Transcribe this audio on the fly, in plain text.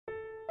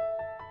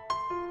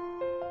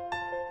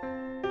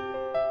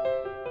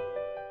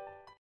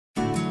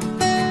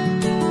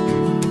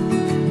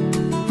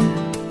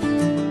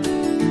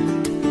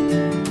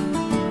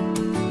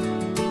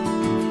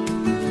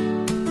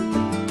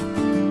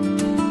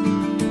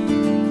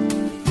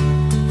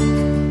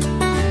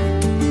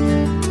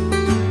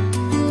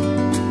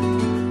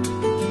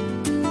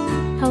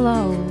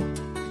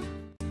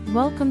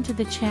welcome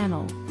to the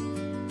channel.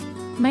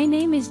 My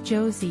name is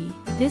Josie.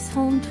 This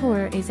home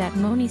tour is at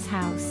Moni's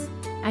house.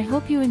 I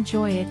hope you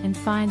enjoy it and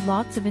find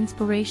lots of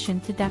inspiration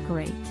to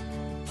decorate.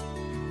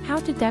 How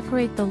to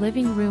decorate the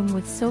living room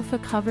with sofa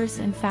covers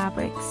and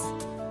fabrics.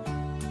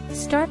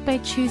 Start by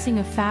choosing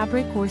a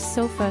fabric or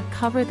sofa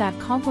cover that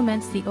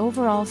complements the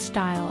overall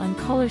style and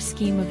color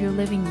scheme of your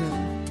living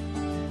room.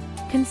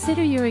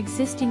 Consider your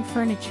existing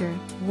furniture,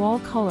 wall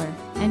color,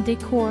 and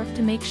decor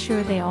to make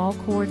sure they all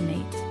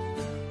coordinate.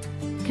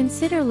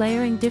 Consider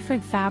layering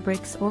different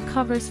fabrics or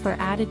covers for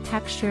added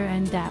texture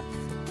and depth.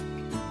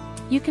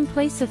 You can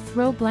place a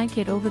throw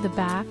blanket over the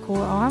back or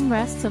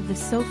armrests of the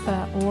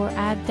sofa or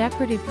add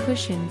decorative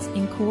cushions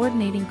in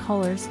coordinating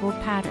colors or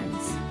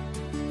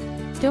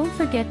patterns. Don't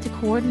forget to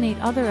coordinate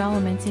other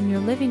elements in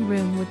your living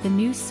room with the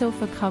new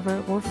sofa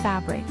cover or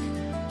fabric.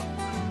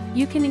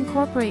 You can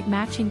incorporate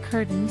matching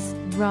curtains,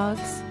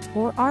 rugs,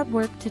 or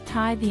artwork to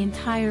tie the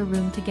entire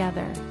room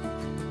together.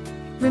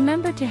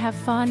 Remember to have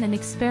fun and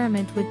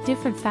experiment with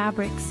different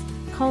fabrics,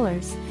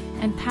 colors,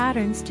 and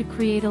patterns to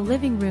create a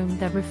living room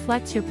that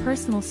reflects your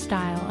personal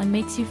style and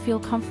makes you feel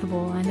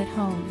comfortable and at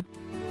home.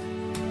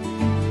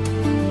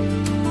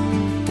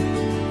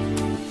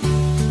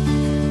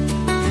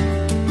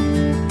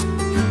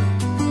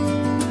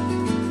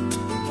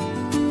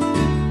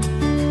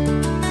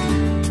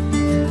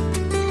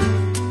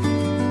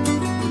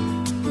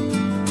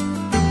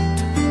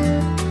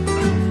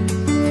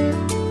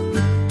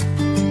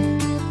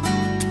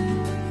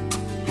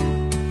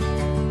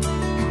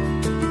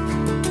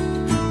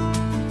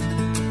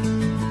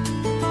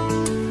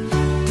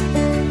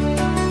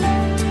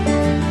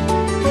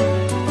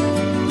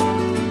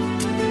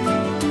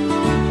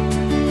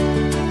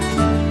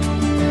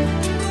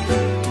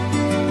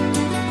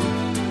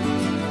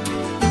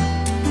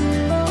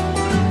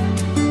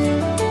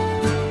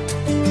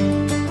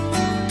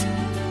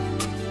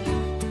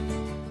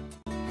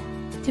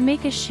 To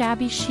make a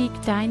shabby chic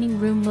dining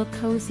room look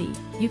cozy,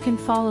 you can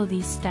follow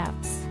these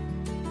steps.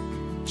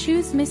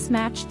 Choose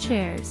mismatched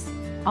chairs.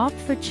 Opt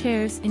for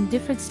chairs in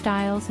different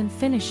styles and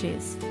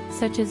finishes,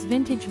 such as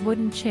vintage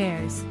wooden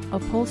chairs,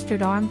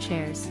 upholstered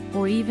armchairs,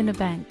 or even a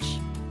bench.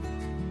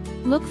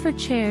 Look for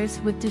chairs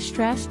with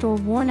distressed or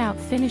worn-out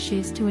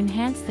finishes to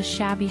enhance the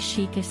shabby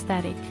chic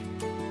aesthetic.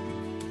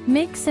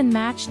 Mix and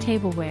match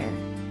tableware.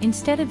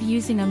 Instead of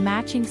using a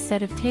matching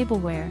set of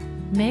tableware,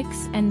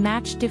 mix and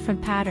match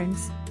different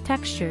patterns,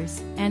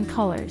 textures, and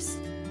colors.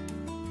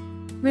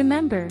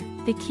 Remember,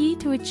 the key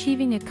to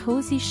achieving a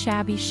cozy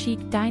shabby chic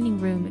dining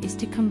room is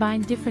to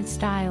combine different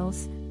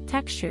styles,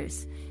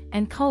 textures,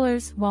 and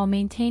colors while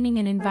maintaining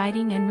an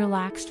inviting and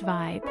relaxed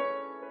vibe.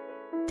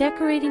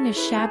 Decorating a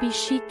shabby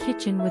chic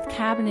kitchen with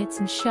cabinets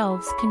and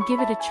shelves can give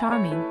it a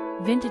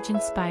charming,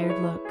 vintage-inspired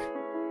look.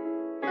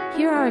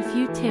 Here are a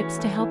few tips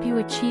to help you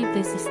achieve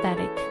this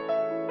aesthetic.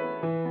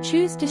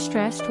 Choose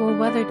distressed or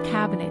weathered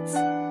cabinets.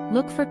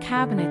 Look for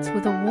cabinets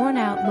with a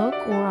worn-out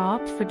look or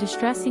opt for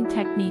distressing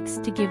techniques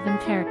to give them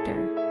character.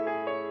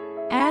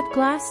 Add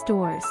glass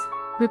doors.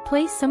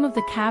 Replace some of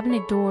the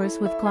cabinet doors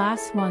with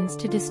glass ones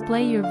to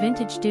display your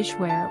vintage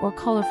dishware or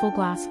colorful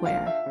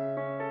glassware.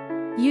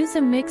 Use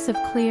a mix of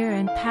clear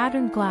and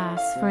patterned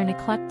glass for an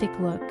eclectic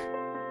look.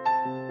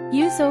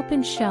 Use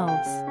open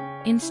shelves.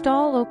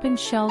 Install open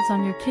shelves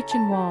on your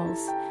kitchen walls,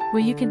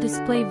 where you can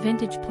display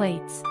vintage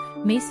plates,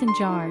 mason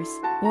jars,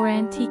 or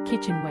antique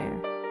kitchenware.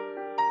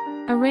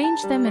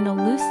 Arrange them in a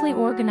loosely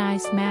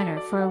organized manner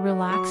for a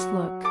relaxed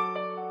look.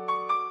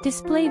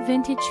 Display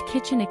vintage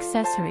kitchen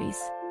accessories.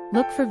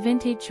 Look for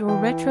vintage or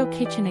retro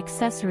kitchen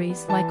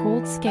accessories like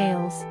old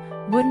scales,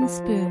 wooden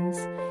spoons,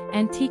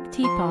 antique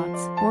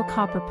teapots, or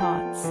copper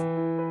pots.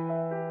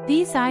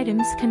 These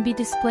items can be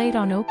displayed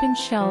on open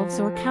shelves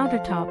or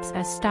countertops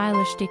as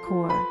stylish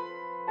decor.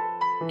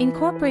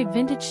 Incorporate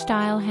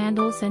vintage-style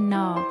handles and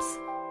knobs.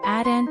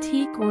 Add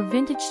antique or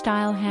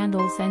vintage-style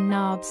handles and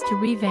knobs to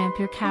revamp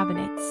your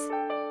cabinets.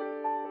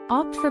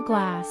 Opt for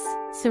glass,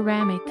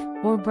 ceramic,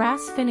 or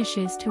brass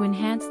finishes to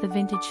enhance the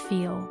vintage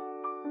feel.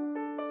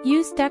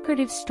 Use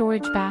decorative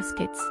storage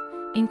baskets.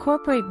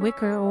 Incorporate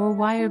wicker or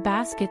wire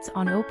baskets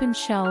on open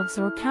shelves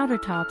or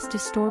countertops to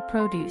store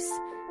produce,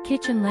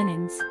 kitchen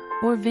linens,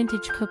 or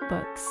vintage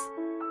cookbooks.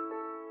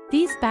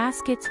 These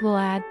baskets will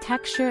add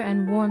texture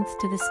and warmth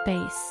to the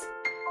space.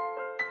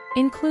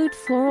 Include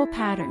floral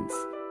patterns.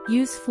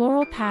 Use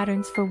floral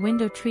patterns for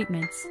window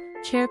treatments,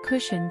 chair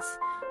cushions,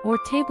 or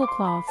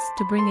tablecloths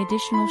to bring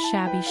additional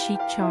shabby chic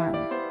charm.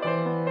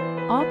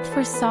 Opt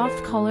for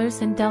soft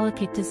colors and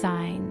delicate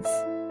designs.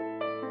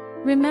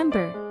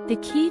 Remember, the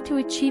key to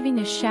achieving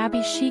a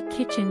shabby chic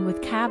kitchen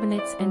with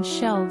cabinets and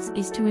shelves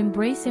is to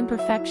embrace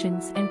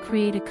imperfections and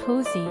create a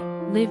cozy,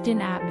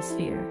 lived-in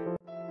atmosphere.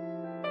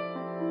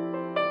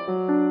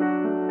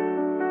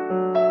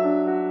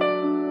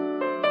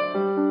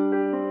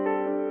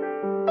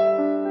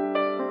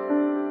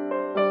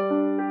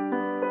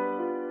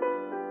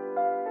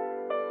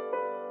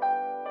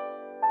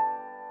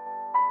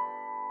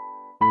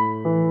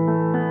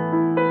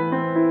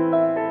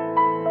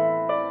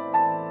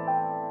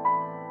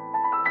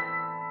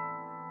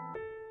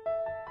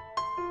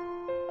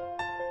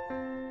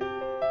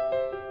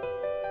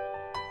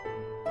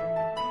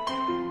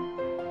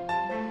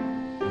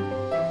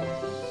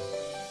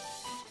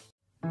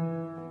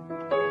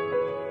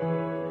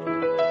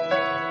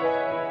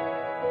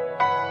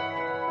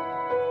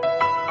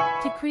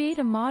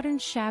 a modern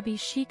shabby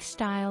chic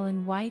style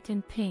in white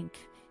and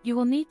pink, you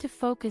will need to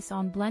focus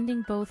on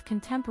blending both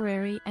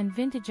contemporary and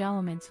vintage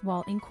elements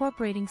while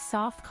incorporating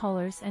soft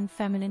colors and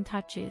feminine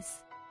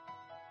touches.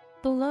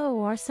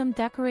 Below are some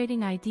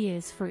decorating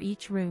ideas for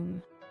each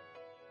room.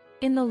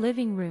 In the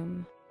living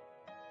room,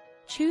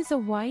 choose a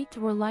white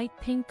or light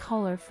pink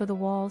color for the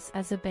walls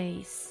as a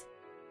base.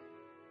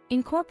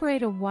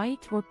 Incorporate a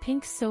white or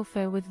pink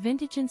sofa with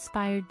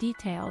vintage-inspired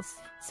details,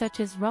 such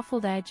as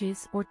ruffled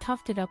edges or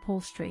tufted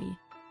upholstery.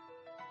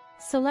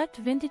 Select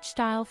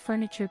vintage-style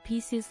furniture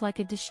pieces like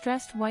a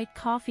distressed white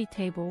coffee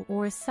table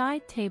or a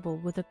side table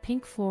with a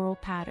pink floral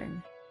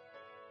pattern.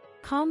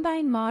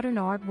 Combine modern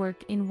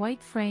artwork in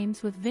white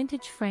frames with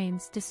vintage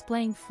frames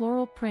displaying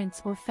floral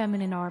prints or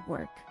feminine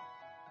artwork.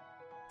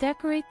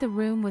 Decorate the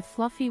room with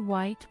fluffy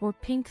white or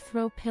pink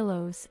throw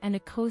pillows and a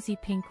cozy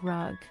pink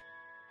rug.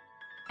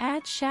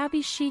 Add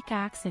shabby chic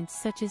accents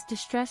such as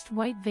distressed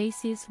white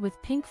vases with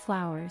pink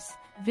flowers,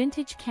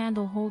 vintage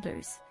candle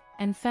holders,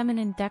 and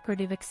feminine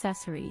decorative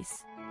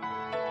accessories.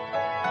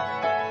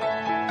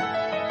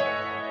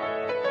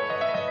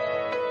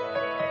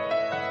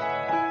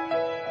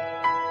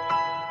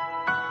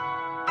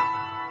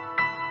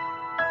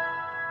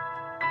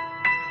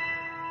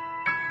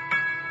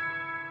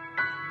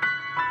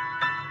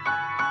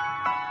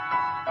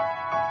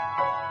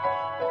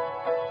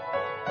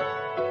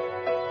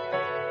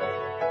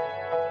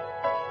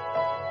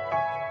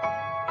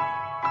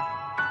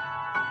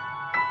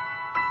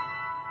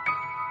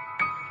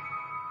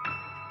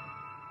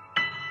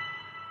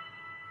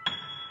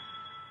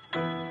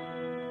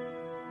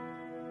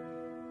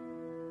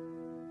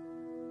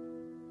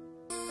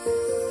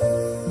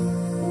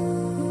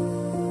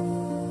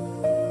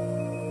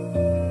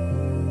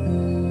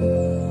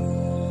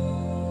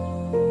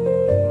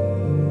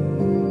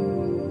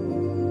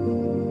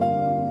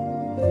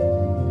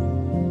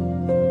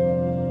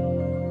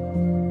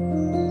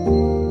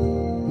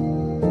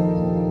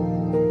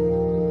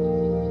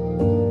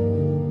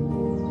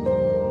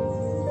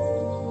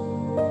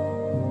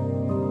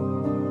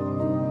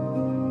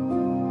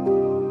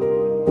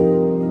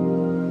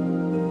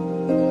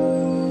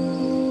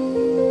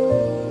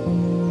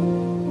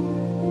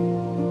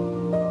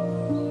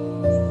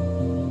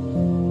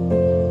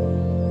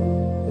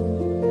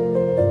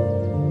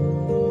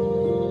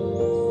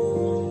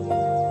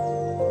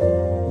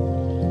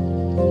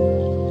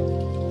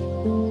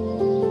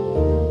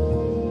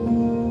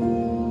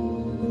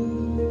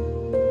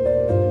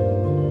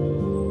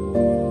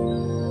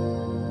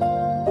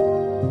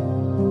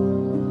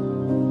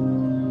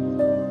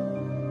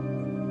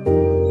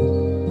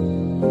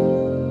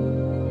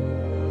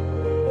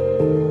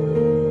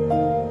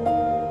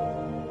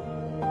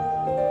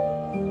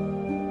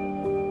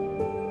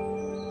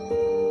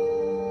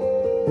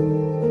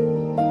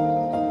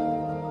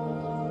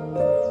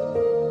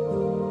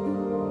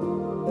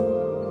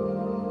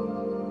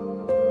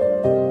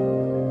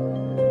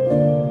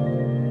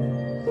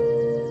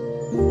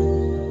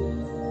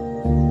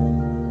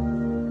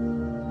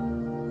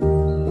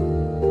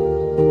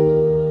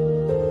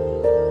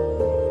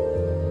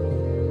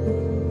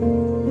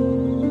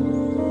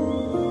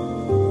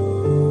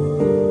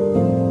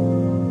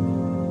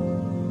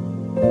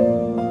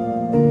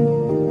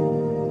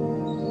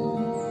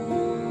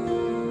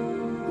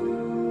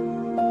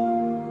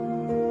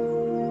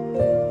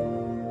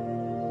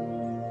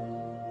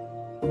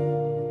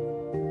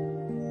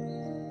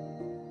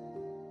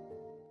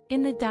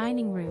 In the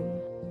dining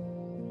room,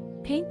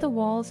 paint the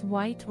walls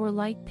white or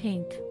light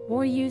pink,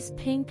 or use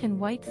pink and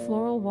white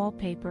floral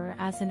wallpaper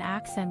as an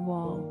accent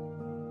wall.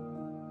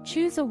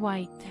 Choose a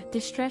white,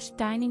 distressed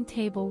dining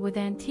table with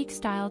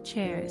antique-style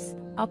chairs,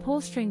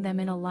 upholstering them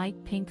in a light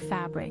pink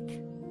fabric.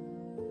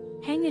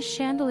 Hang a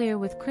chandelier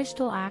with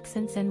crystal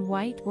accents and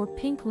white or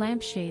pink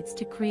lampshades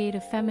to create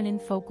a feminine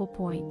focal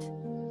point.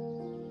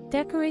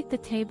 Decorate the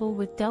table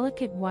with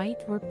delicate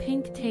white or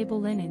pink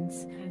table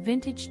linens,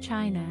 vintage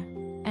china,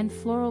 and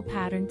floral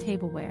pattern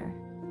tableware.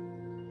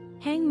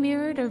 Hang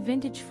mirrored or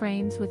vintage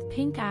frames with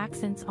pink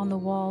accents on the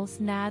walls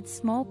and add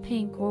small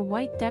pink or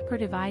white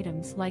decorative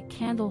items like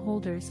candle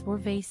holders or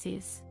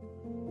vases.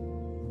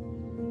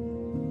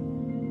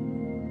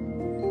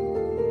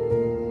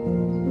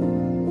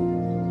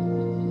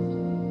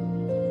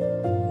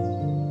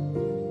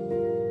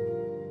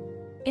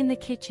 In the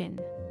kitchen,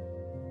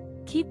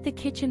 keep the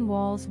kitchen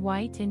walls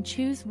white and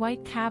choose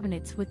white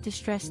cabinets with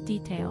distressed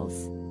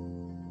details.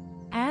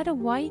 Add a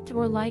white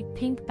or light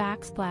pink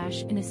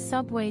backsplash in a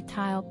subway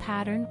tile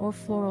pattern or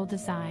floral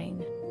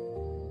design.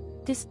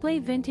 Display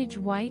vintage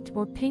white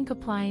or pink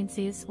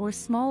appliances or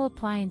small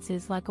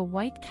appliances like a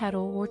white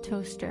kettle or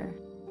toaster.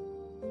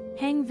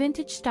 Hang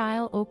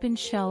vintage-style open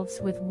shelves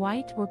with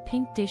white or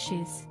pink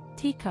dishes,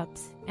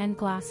 teacups, and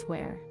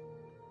glassware.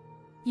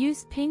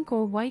 Use pink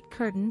or white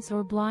curtains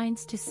or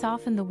blinds to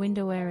soften the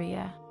window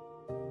area.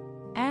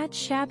 Add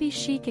shabby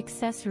chic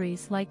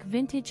accessories like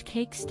vintage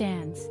cake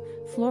stands,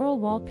 floral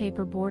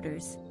wallpaper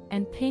borders,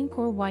 and pink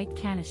or white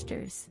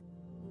canisters.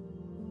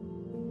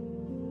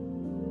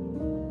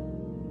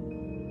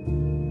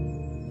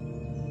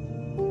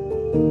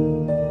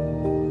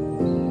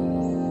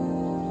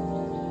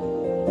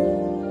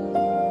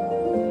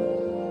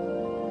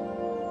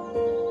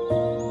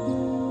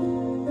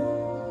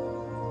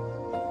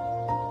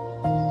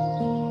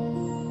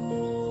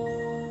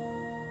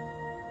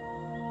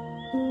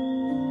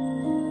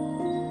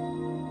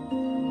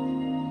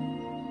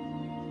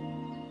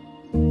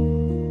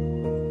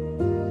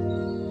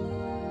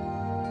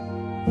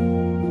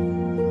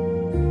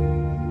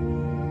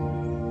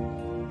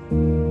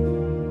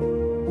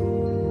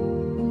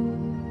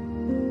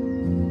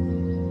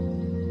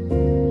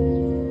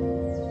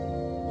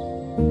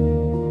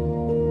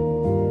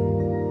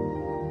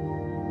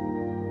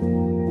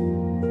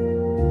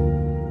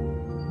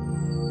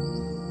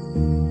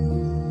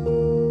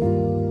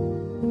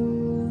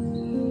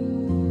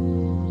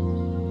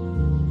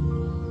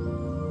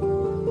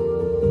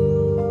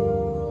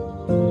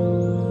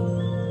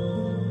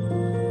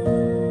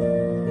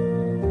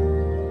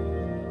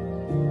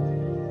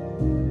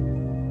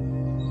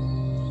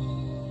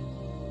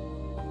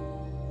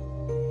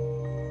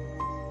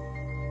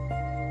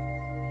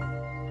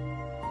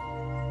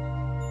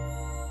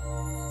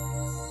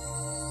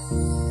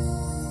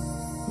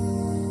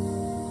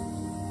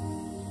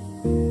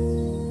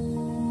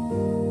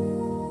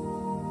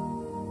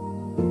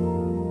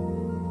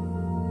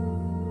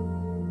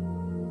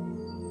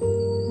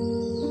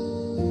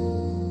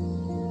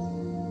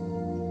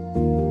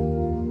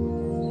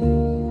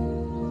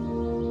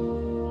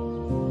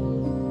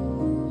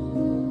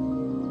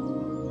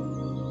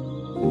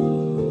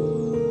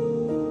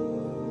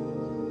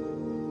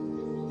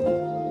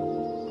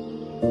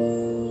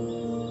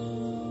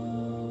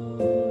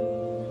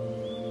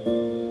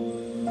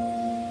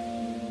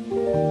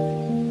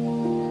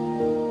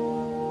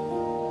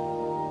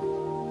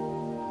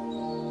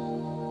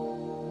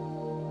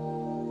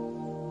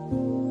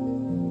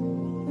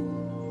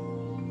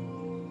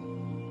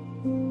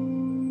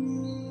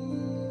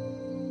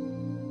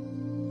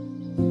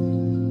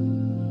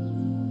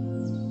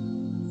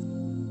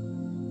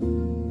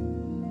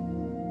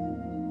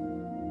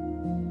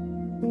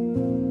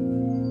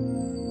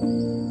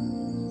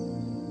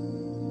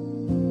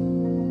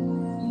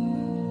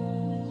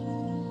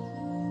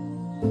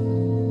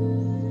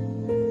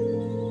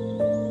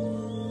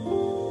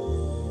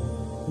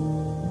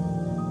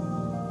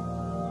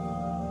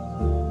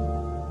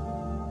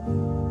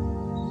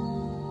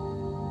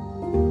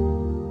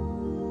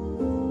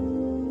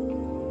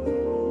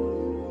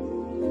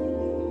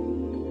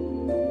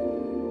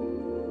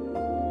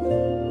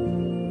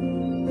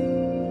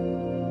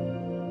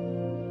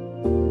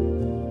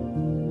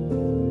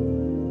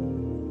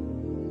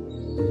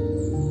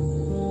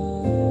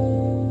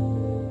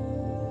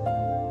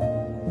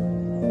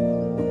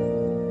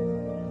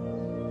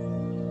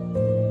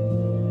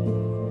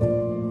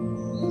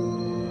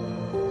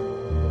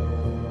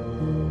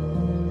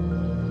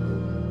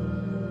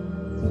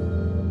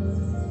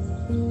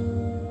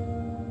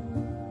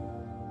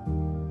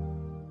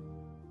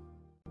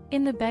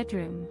 In the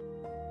bedroom,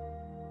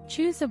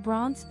 choose a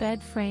bronze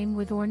bed frame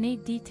with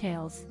ornate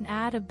details and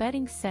add a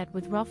bedding set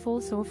with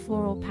ruffles or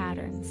floral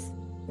patterns.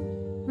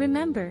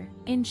 Remember,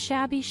 in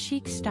shabby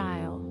chic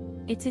style,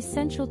 it's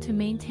essential to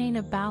maintain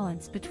a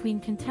balance between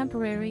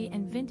contemporary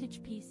and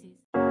vintage pieces.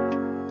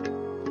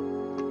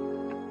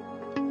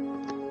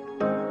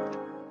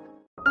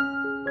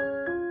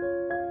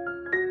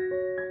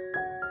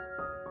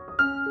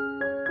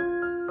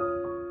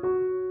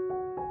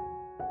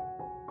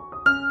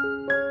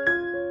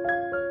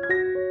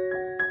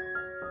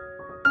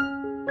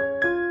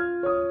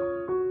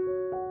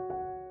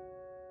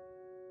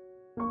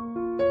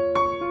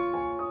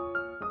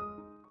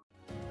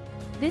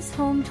 This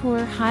home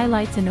tour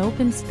highlights an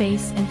open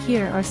space, and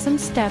here are some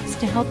steps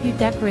to help you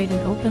decorate an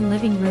open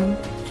living room,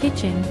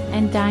 kitchen,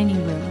 and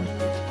dining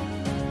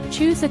room.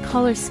 Choose a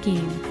color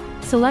scheme.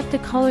 Select a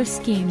color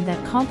scheme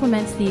that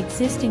complements the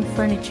existing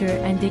furniture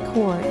and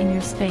decor in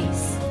your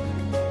space.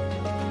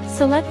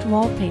 Select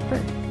wallpaper.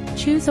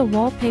 Choose a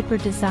wallpaper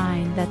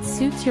design that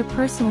suits your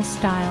personal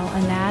style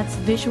and adds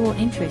visual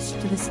interest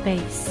to the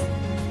space.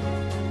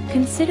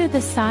 Consider the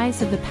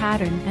size of the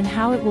pattern and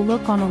how it will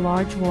look on a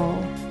large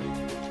wall.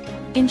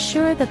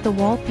 Ensure that the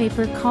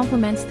wallpaper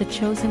complements the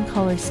chosen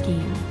color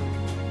scheme.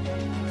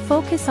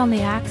 Focus on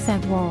the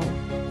accent wall.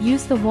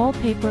 Use the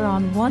wallpaper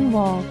on one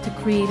wall to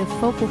create a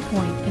focal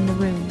point in the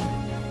room.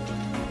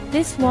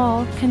 This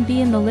wall can be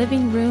in the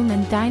living room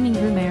and dining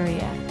room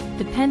area,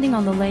 depending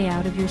on the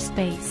layout of your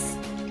space.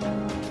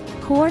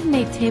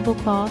 Coordinate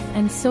tablecloth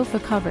and sofa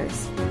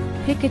covers.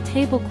 Pick a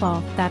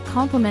tablecloth that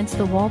complements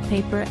the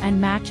wallpaper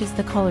and matches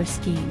the color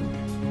scheme.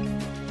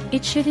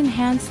 It should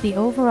enhance the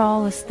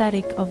overall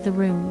aesthetic of the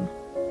room.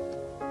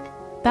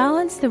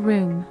 Balance the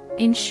room.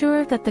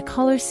 Ensure that the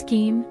color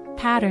scheme,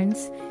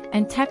 patterns,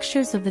 and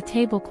textures of the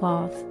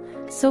tablecloth,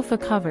 sofa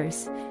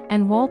covers,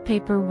 and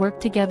wallpaper work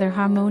together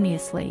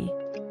harmoniously.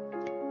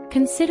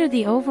 Consider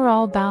the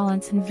overall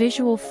balance and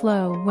visual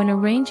flow when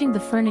arranging the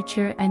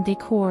furniture and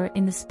decor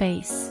in the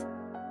space.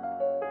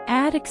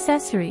 Add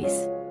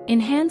accessories.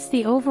 Enhance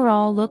the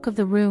overall look of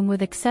the room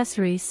with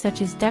accessories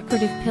such as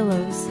decorative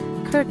pillows,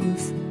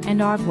 curtains, and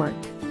artwork.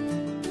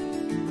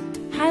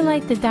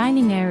 Highlight the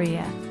dining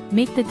area.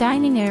 Make the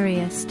dining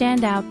area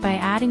stand out by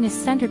adding a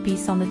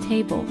centerpiece on the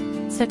table,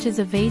 such as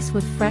a vase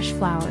with fresh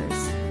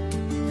flowers.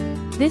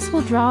 This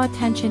will draw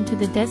attention to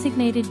the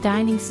designated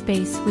dining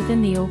space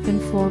within the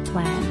open floor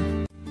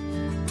plan.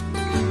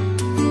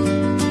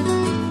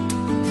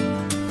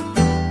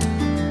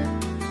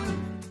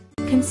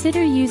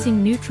 Consider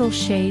using neutral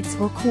shades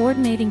or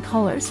coordinating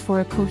colors for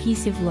a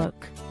cohesive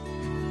look.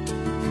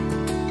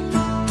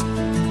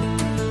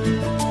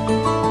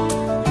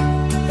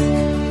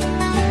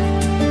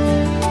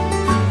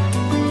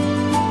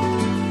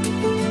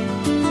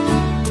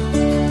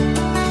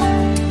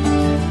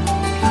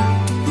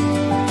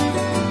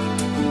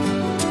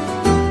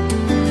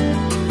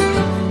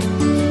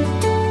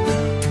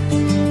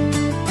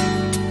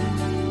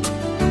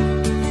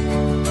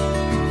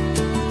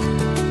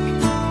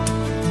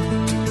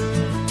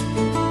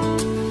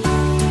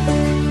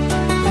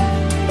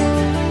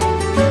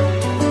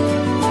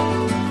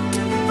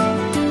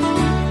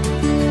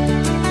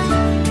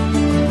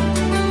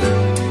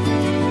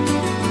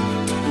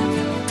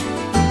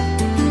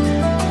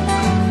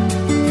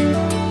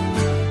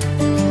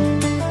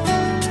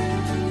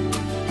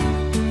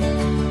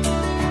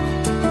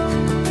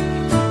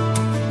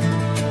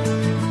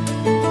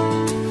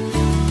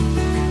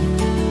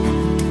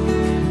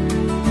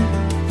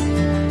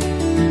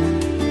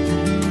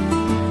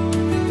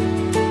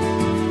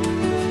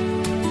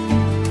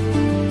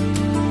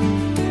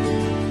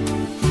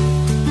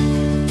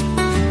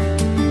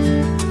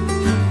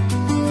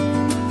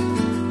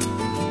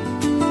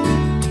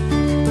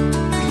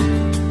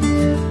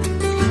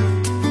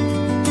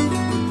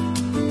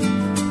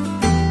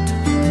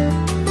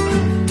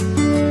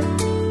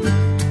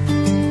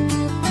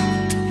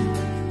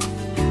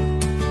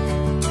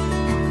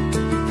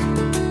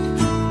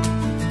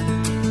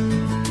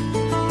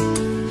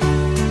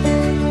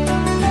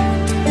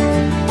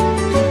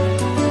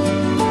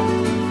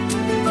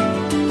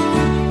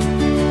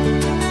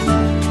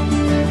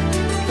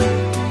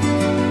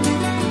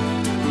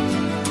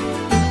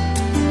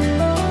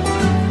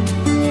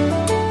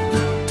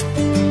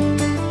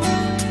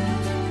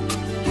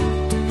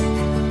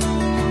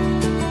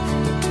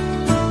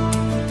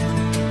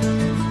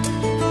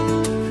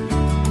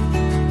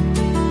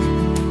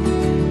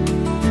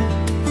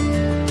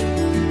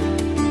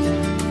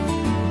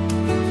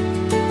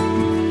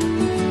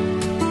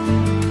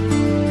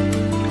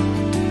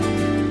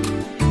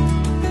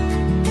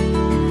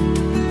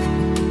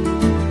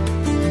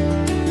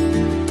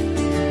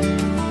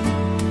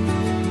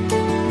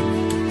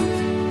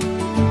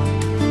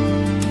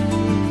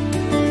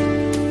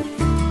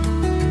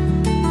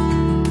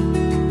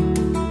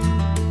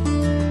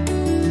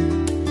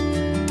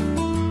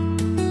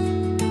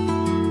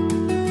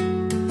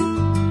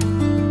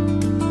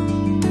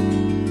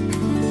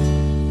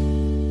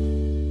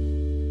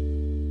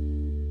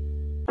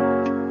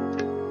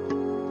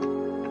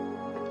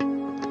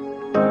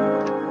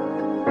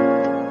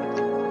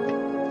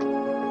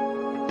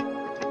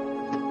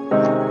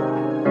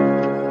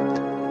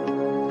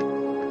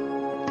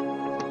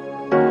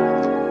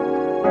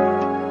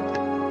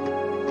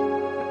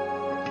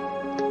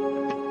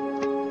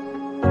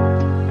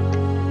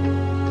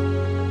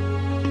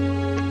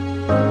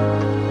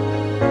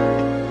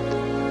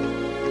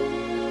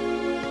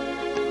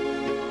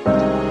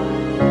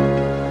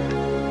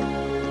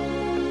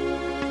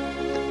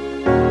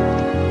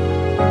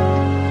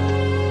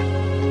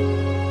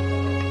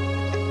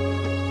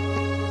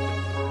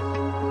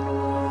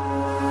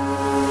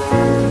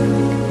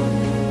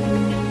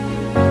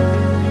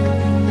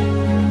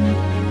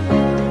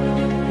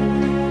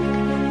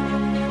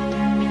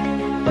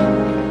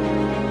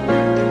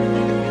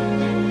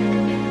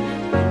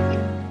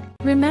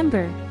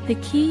 Remember, the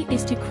key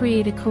is to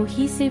create a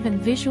cohesive and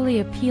visually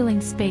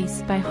appealing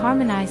space by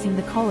harmonizing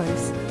the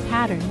colors,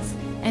 patterns,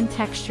 and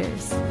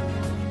textures.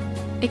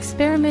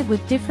 Experiment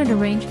with different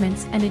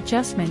arrangements and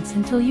adjustments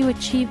until you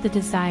achieve the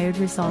desired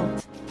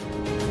result.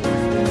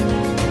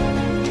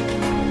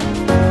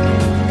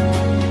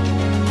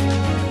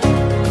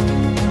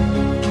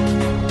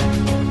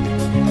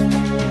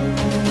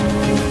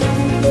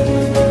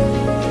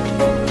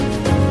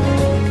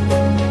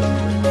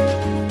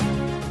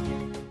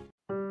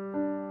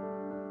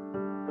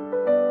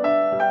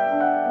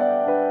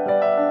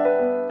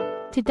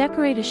 To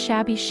decorate a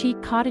shabby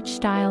chic cottage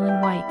style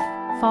in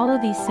white, follow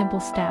these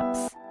simple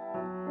steps.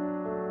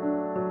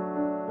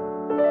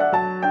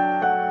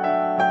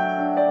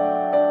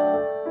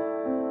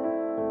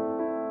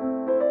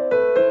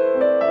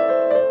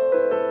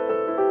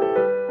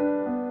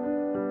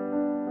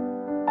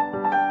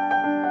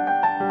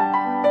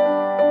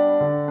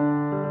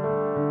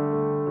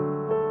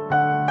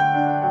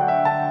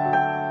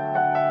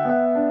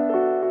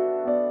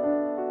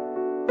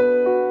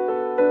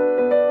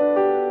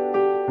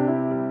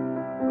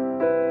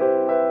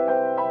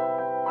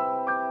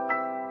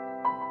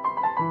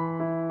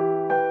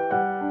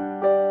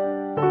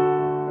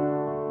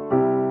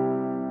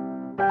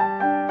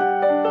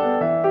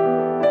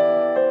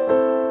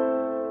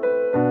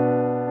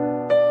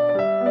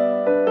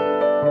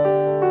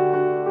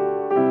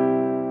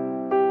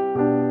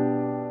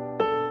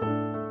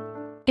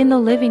 In the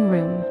living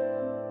room,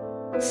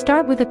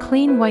 start with a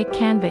clean white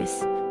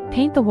canvas.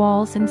 Paint the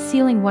walls and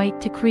ceiling white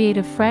to create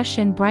a fresh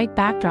and bright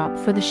backdrop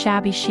for the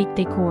shabby chic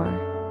decor.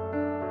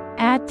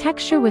 Add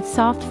texture with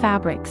soft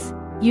fabrics.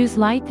 Use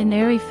light and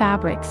airy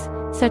fabrics,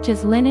 such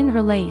as linen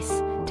or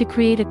lace, to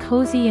create a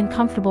cozy and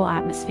comfortable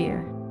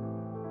atmosphere.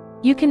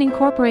 You can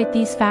incorporate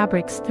these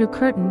fabrics through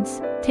curtains,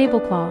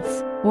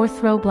 tablecloths, or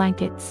throw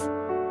blankets.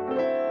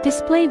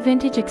 Display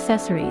vintage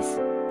accessories.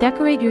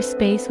 Decorate your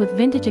space with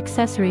vintage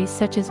accessories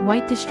such as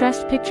white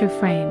distressed picture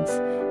frames,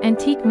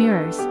 antique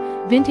mirrors,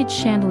 vintage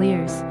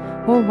chandeliers,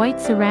 or white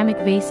ceramic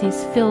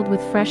vases filled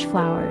with fresh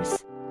flowers.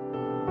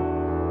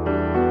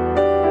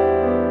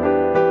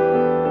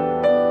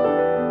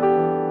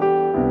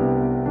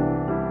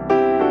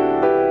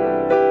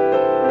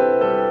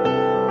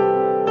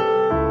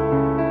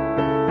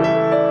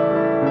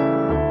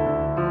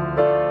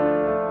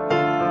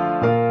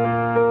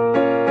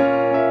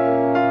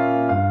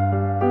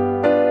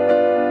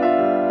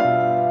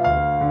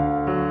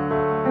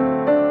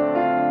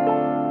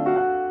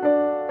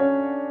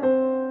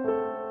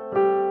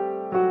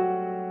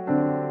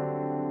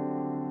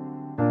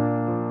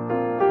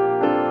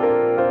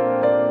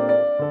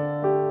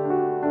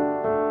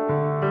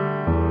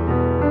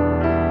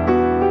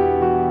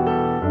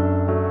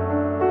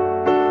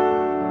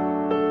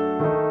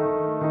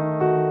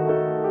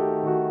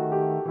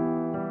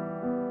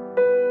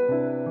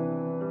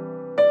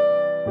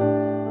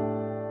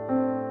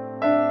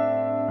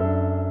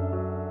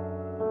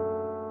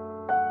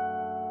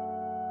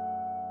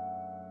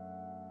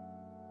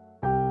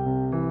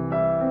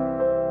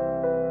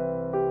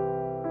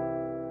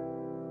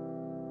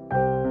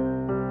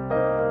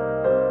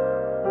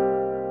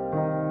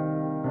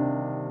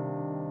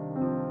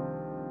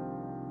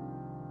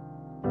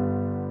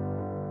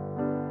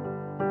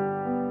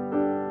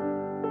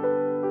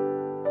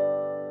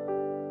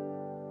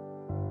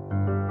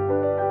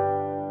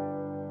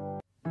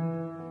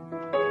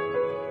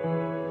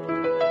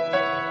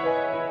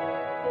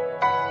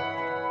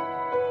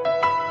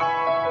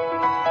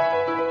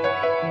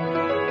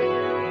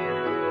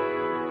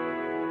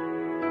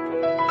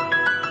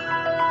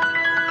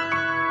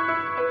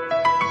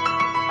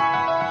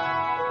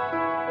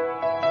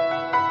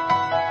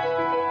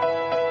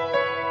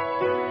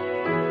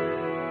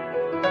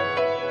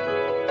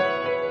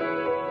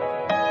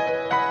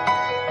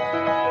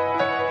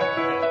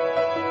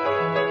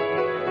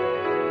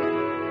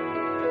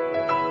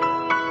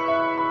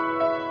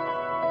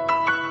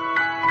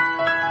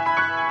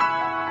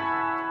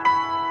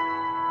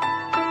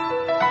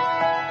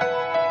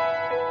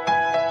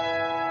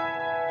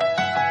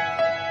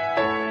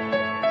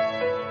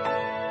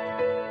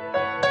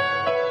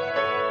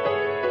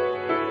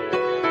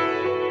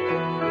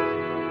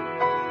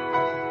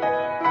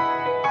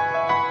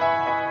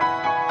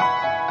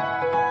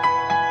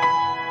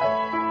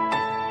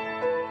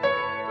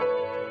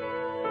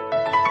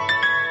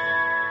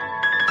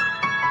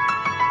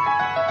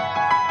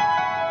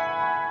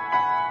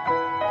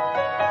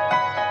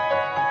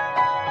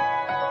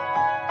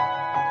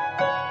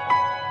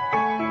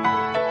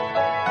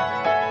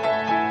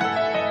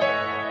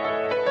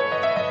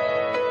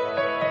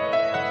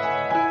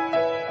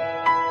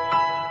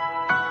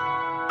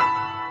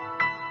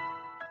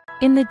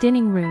 In the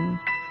dining room,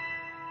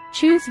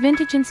 choose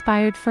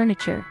vintage-inspired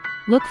furniture.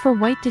 Look for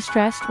white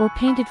distressed or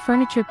painted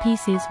furniture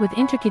pieces with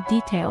intricate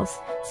details,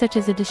 such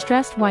as a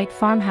distressed white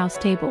farmhouse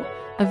table,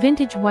 a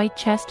vintage white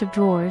chest of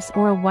drawers,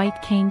 or a white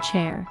cane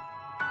chair.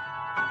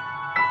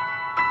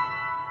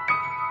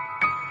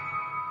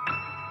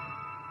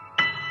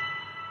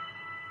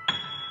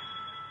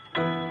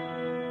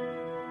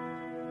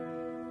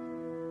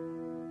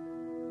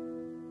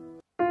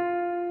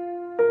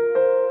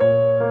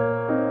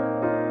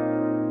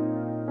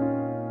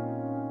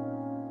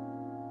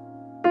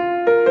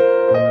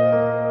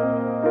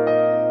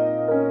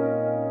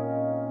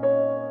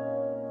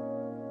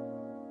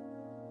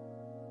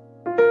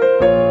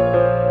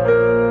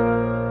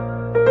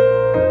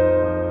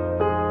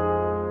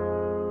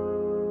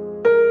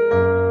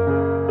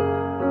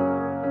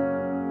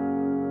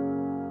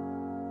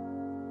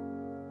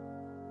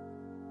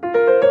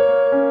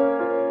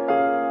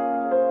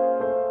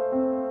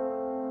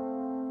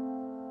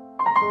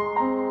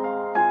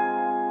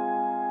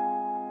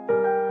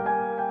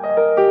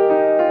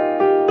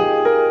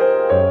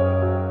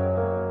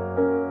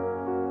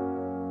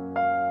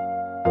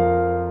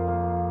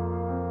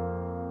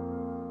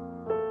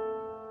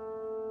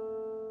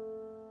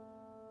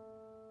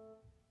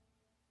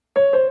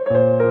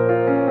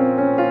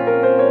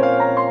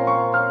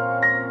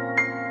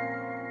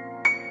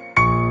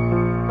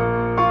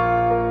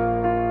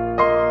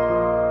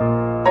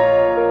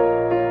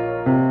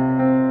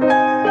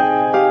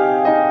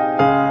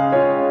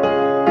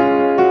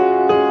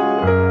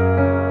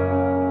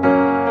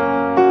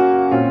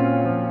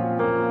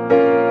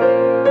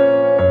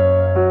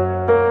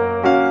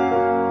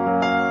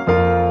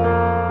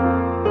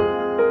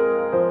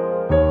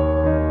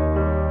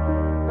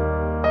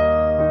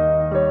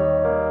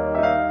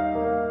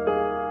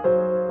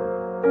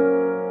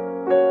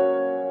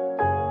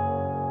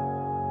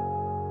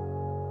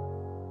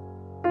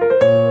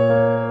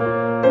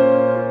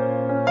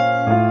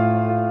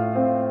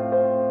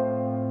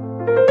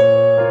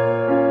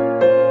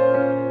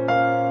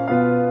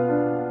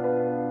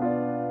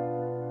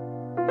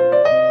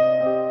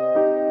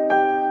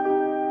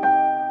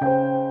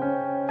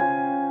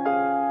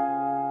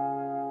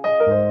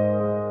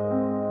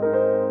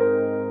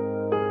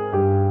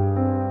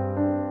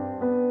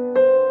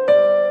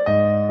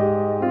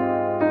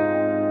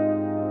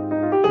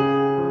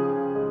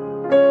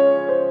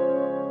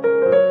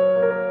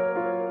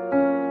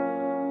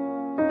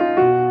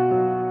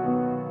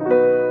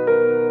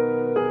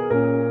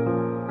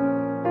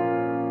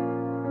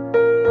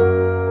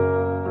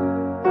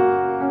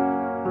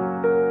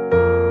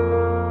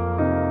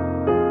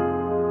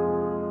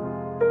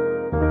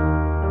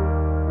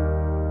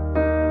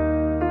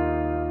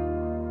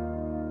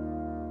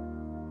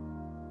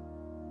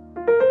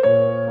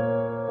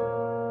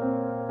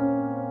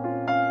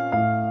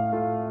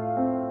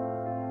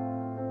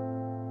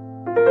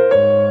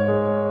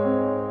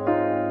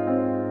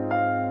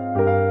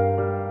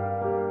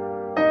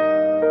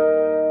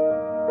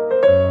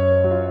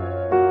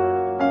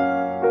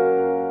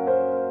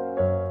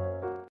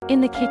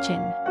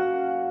 kitchen.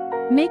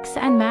 Mix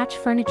and match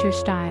furniture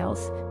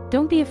styles.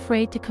 Don't be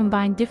afraid to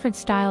combine different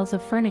styles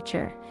of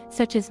furniture,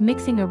 such as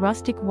mixing a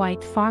rustic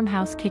white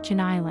farmhouse kitchen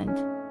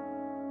island.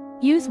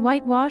 Use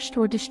whitewashed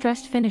or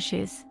distressed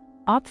finishes.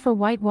 Opt for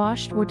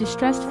whitewashed or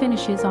distressed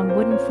finishes on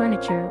wooden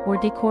furniture or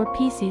decor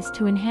pieces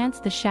to enhance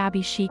the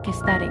shabby chic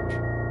aesthetic.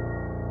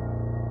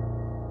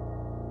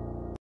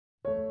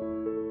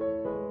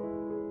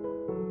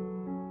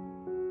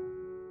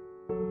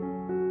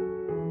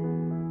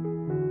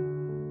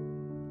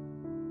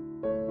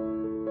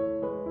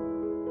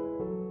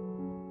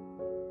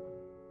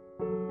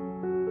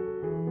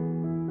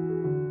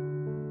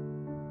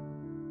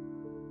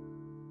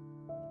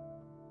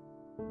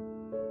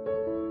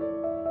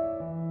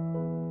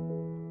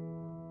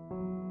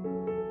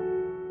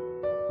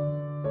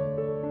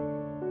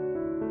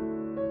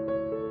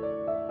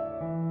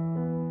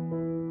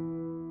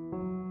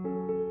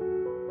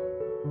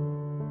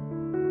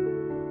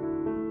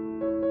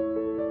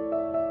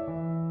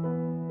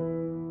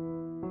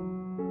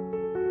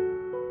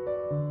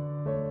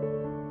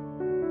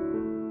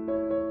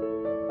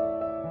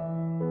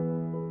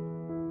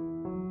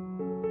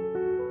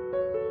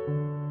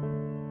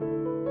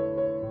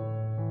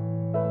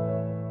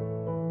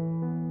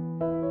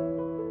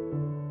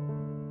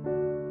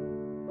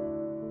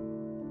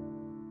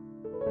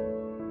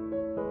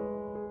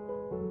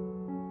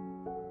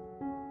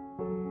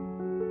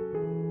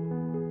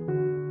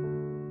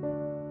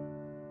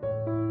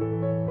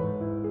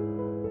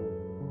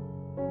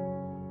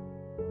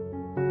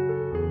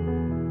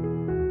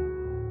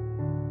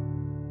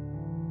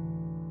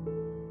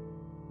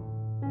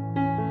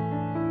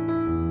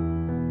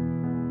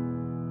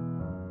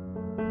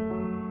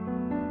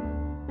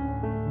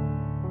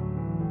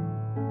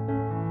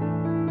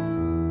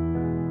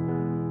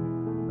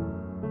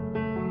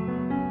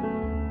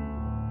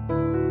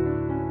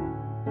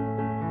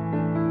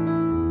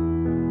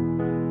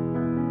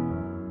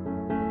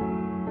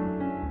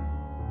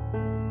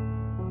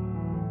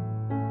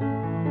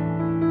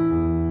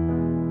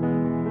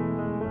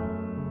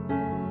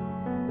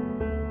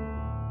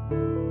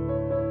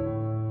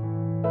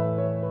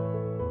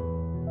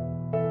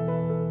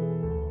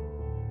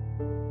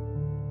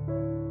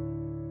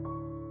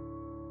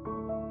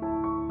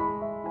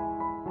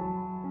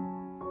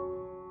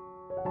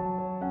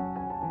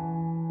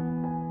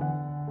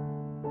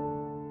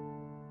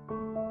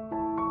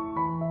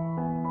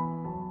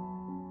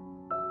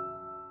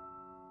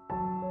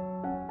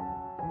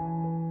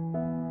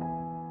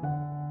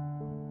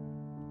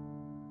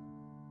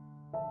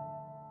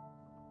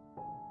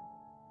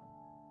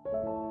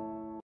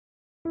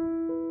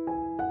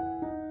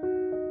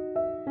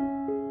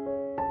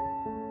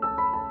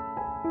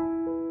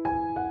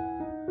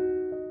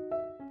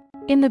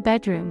 In the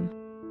bedroom,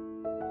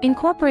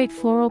 incorporate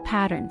floral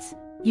patterns.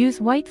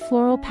 Use white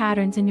floral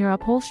patterns in your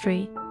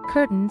upholstery,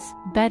 curtains,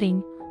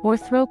 bedding, or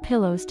throw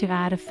pillows to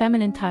add a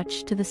feminine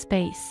touch to the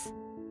space.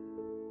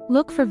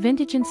 Look for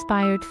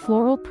vintage-inspired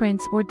floral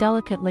prints or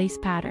delicate lace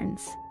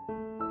patterns.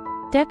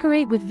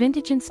 Decorate with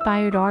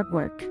vintage-inspired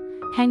artwork.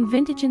 Hang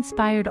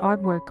vintage-inspired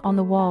artwork on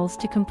the walls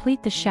to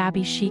complete the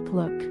shabby chic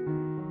look.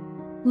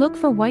 Look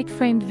for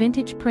white-framed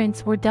vintage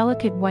prints or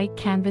delicate white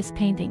canvas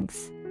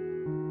paintings.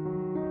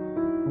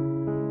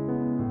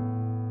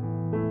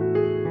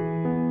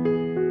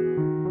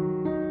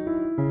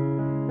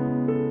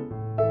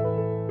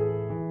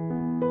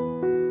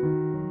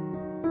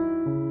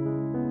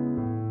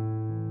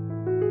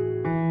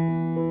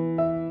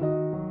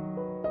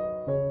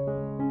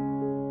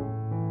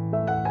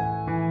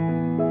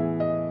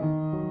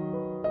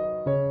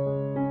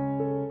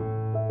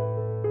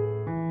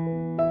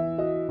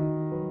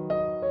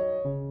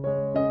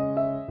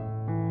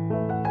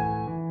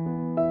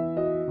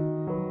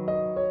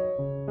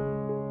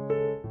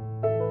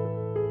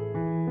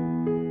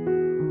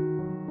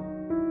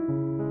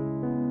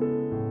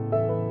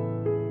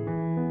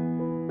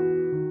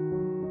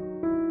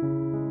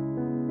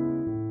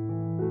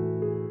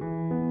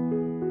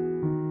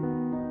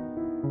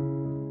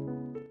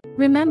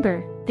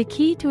 Remember, the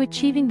key to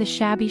achieving the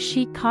shabby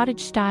chic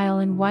cottage style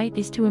in white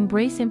is to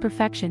embrace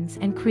imperfections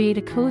and create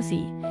a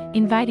cozy,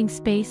 inviting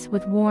space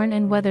with worn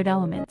and weathered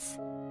elements.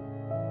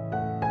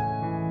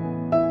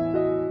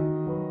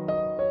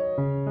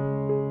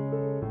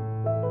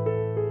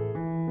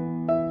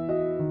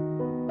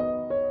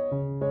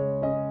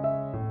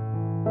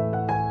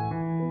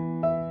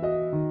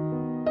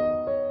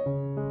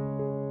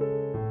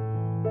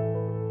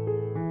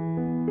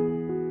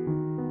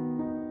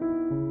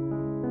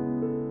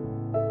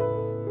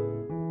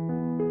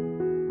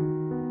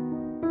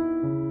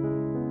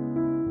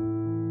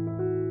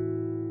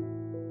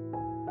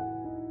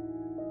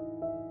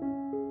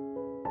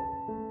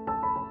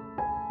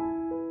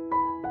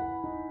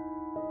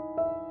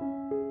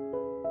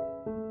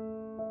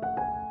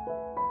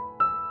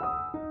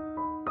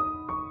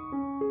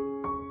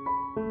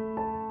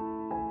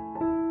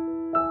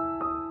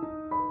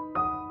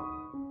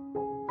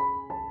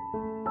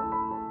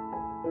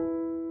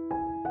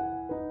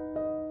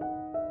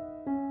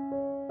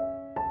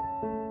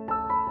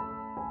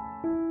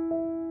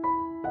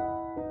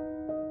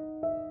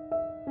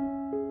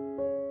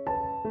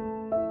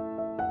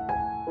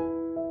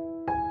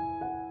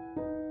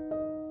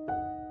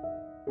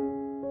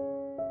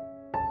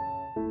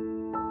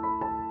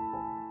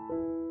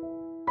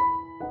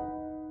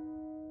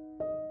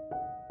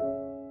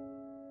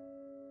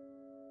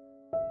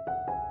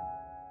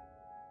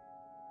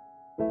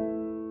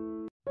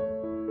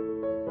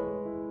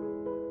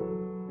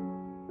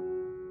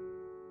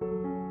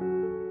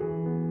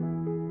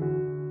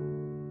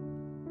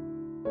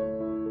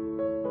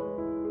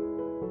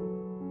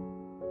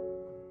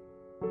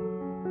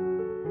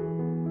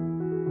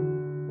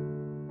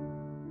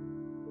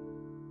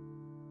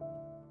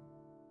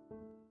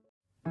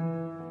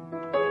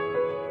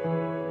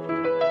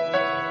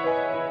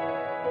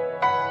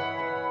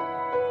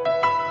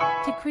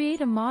 To create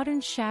a modern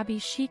shabby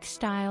chic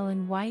style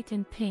in white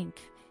and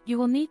pink, you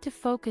will need to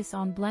focus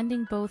on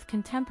blending both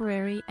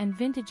contemporary and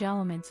vintage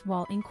elements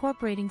while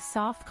incorporating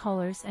soft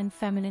colors and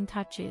feminine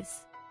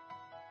touches.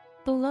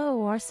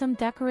 Below are some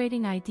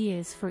decorating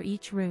ideas for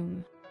each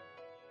room.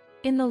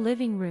 In the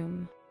living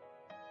room,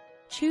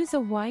 choose a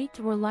white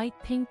or light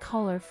pink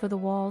color for the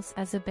walls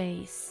as a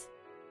base.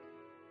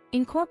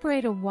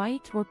 Incorporate a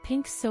white or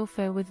pink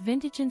sofa with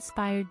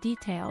vintage-inspired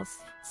details,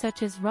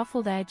 such as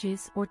ruffled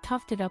edges or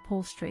tufted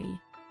upholstery.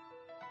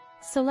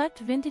 Select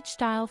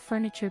vintage-style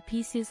furniture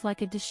pieces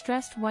like a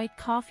distressed white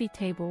coffee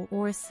table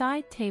or a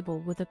side table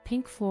with a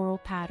pink floral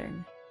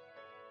pattern.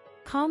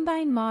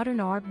 Combine modern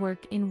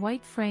artwork in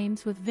white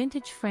frames with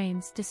vintage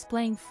frames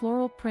displaying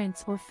floral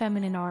prints or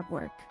feminine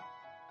artwork.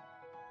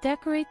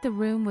 Decorate the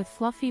room with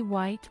fluffy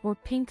white or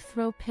pink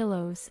throw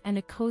pillows and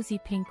a cozy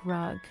pink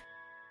rug.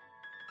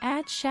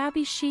 Add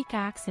shabby chic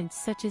accents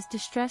such as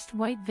distressed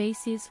white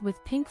vases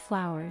with pink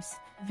flowers,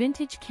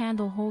 vintage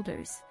candle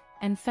holders,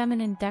 and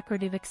feminine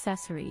decorative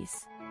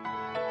accessories.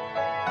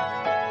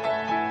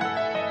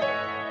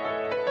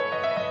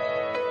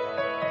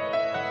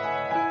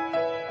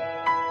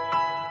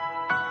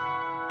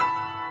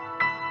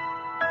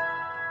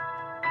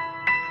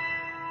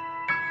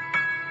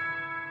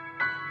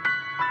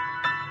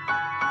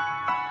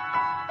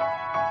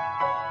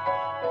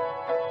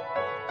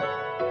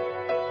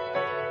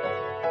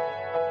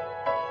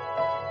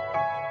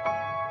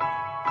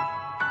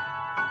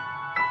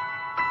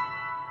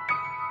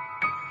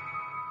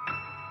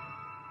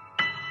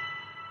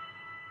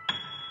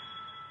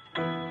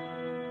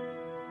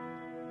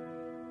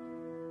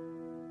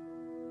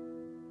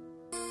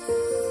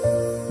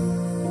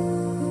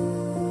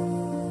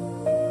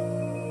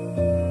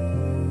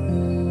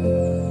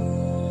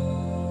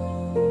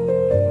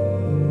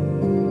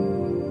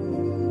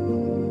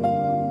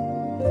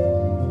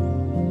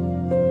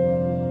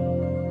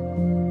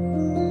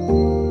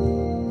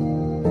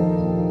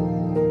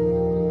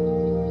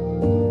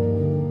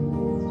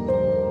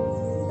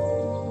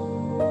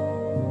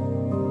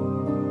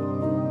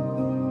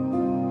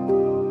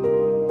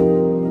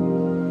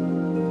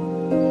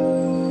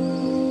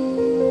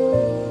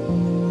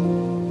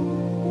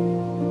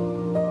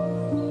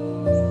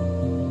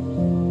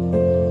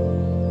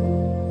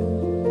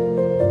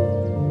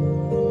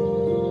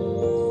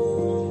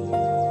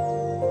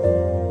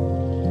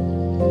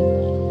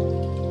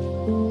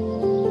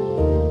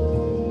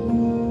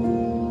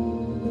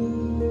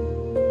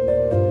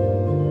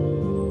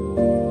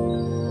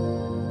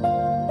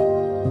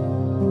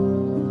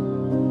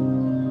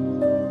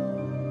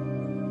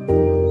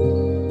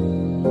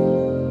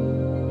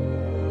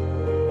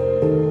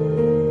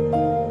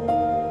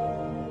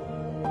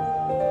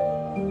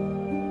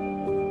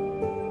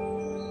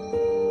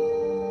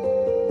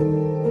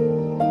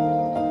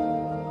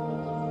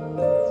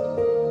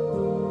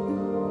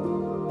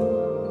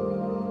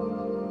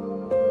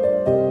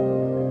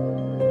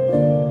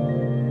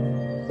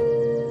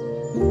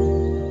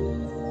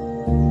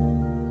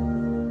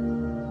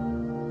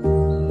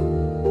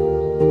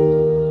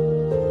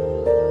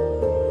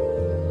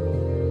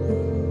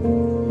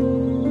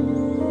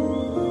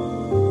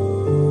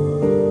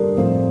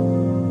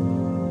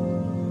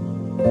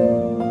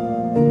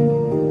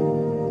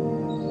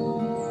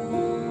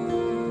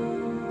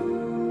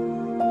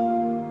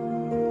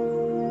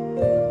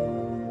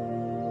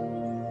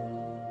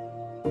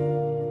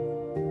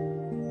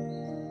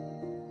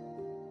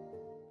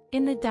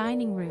 In the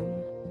dining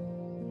room,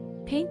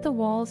 paint the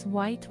walls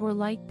white or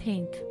light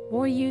pink,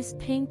 or use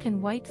pink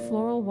and white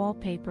floral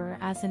wallpaper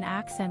as an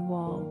accent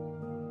wall.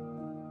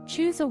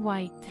 Choose a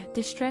white,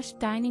 distressed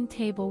dining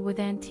table with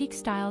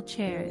antique-style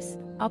chairs,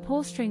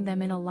 upholstering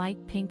them in a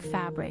light pink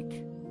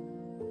fabric.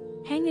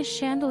 Hang a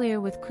chandelier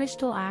with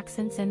crystal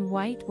accents and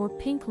white or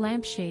pink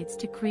lampshades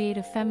to create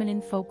a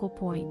feminine focal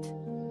point.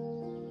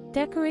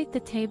 Decorate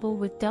the table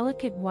with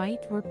delicate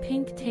white or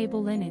pink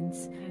table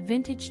linens,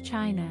 vintage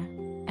china,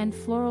 and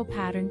floral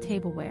pattern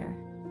tableware.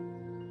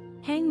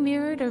 Hang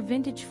mirrored or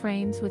vintage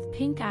frames with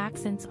pink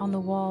accents on the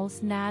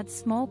walls and add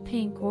small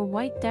pink or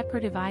white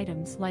decorative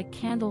items like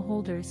candle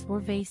holders or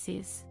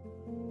vases.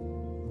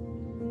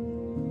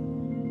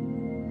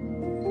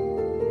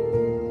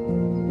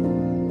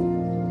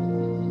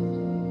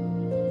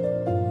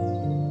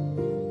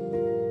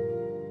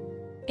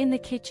 In the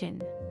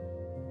kitchen,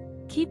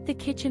 keep the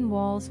kitchen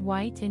walls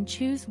white and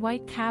choose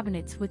white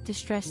cabinets with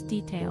distressed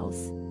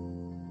details.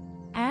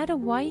 Add a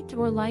white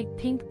or light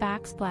pink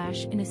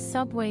backsplash in a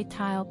subway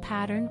tile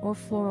pattern or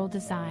floral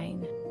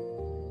design.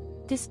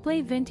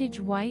 Display vintage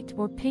white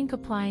or pink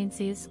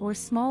appliances or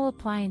small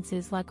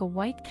appliances like a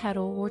white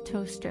kettle or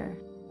toaster.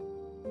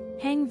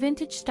 Hang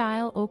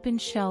vintage-style open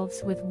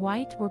shelves with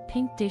white or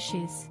pink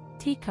dishes,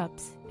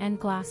 teacups, and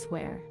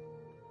glassware.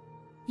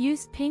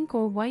 Use pink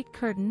or white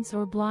curtains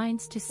or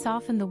blinds to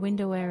soften the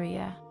window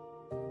area.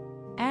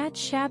 Add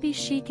shabby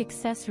chic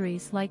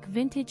accessories like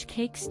vintage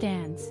cake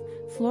stands,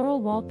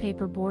 floral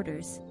wallpaper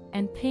borders,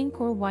 and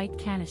pink or white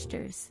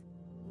canisters.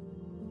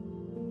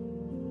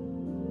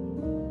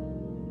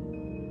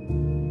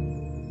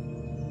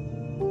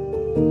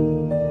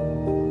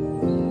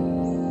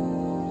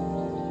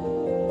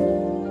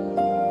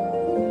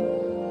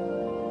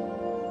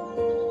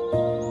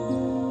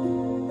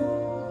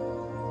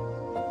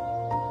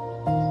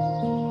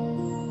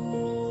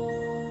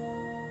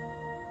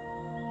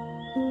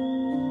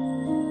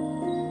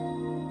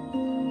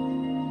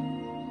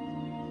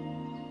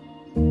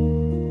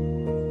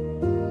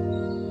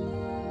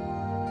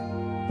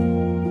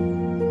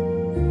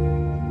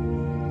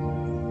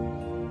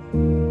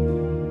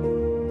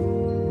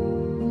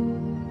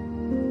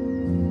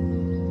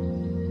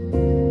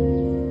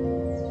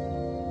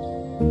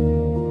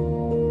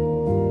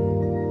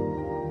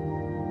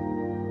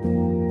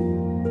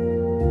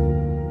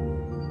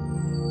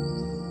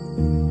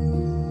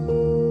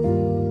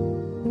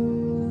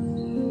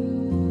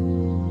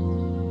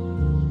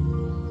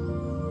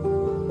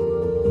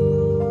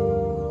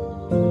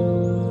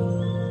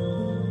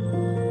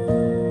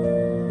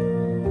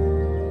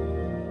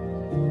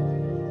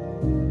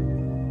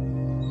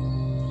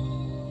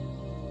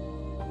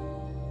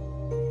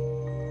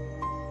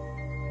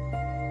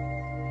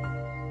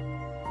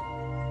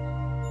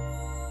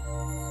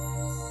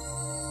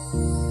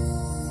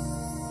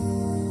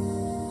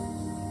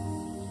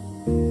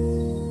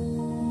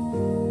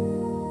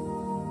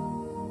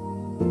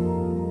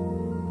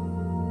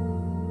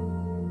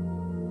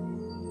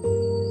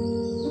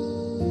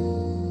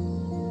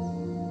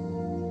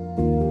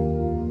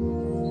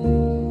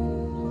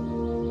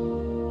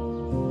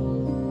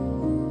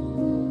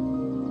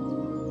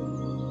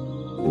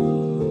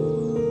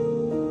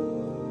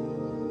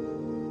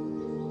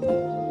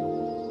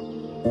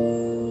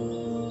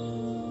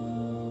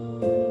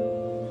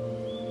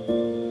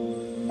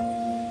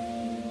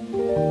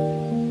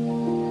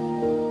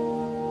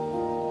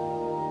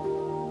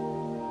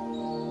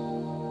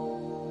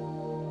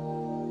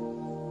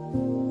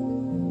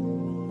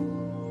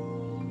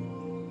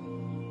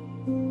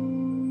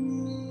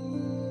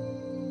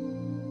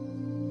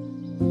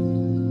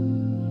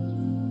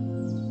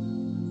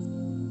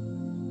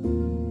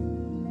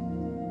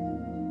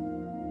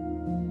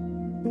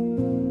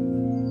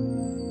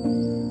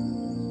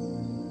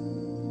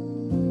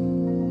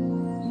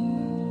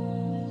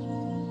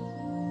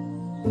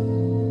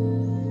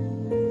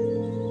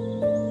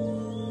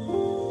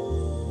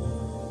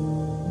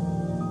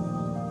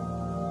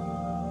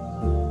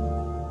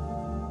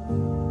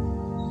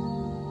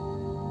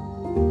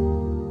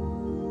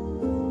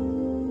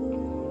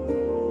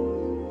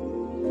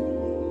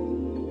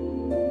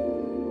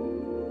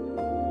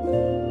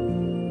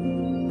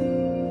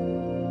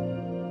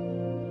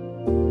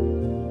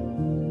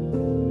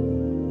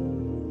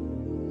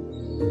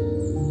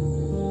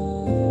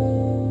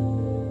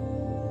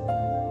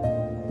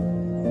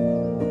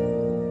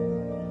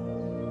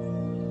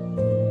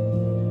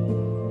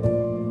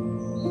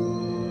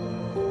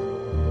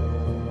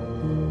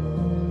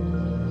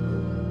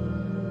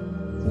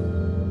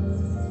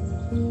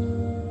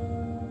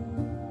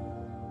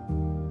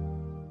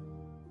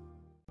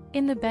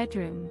 In the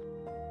bedroom,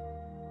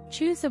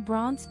 choose a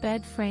bronze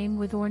bed frame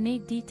with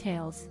ornate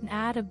details and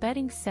add a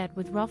bedding set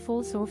with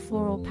ruffles or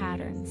floral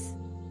patterns.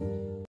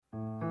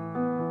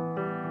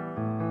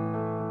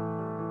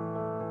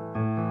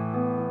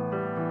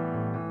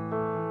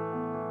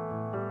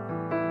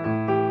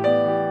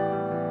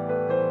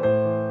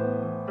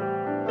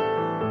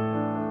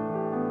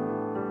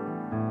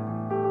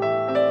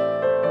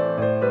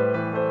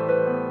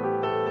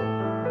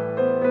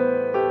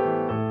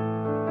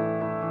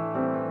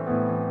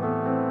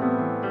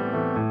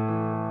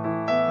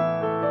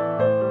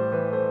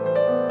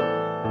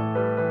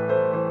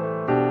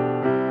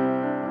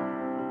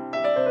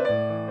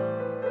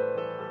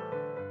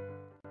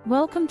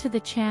 Welcome to the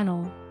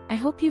channel. I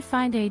hope you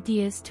find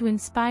ideas to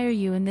inspire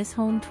you in this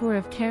home tour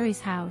of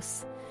Carrie's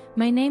house.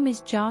 My name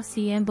is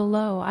Jossie, and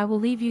below I will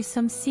leave you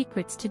some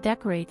secrets to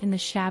decorate in the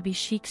shabby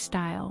chic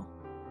style.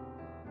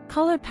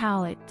 Color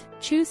palette.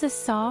 Choose a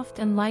soft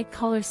and light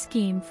color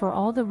scheme for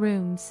all the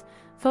rooms,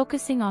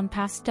 focusing on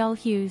pastel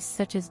hues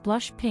such as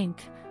blush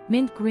pink,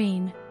 mint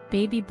green,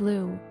 baby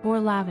blue, or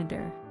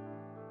lavender.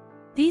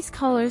 These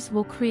colors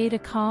will create a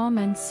calm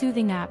and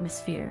soothing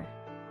atmosphere.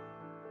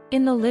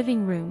 In the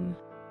living room,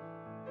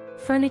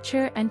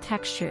 furniture and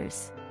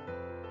textures.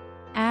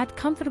 Add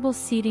comfortable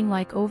seating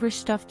like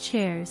overstuffed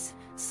chairs,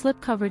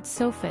 slip-covered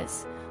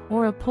sofas,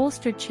 or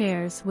upholstered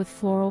chairs with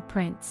floral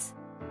prints.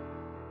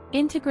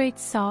 Integrate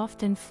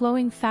soft and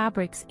flowing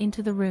fabrics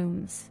into the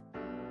rooms.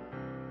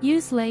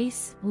 Use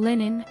lace,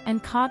 linen,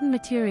 and cotton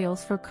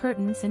materials for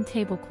curtains and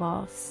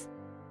tablecloths.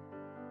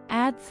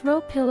 Add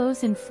throw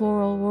pillows in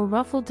floral or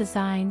ruffled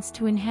designs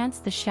to enhance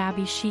the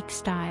shabby chic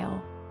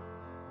style.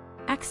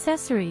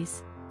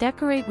 Accessories.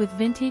 Decorate with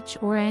vintage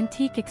or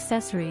antique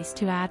accessories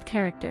to add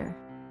character.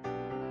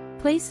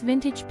 Place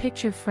vintage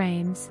picture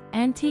frames,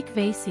 antique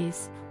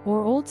vases,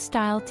 or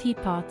old-style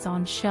teapots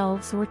on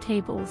shelves or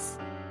tables.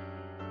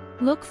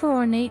 Look for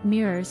ornate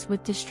mirrors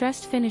with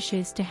distressed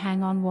finishes to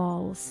hang on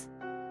walls.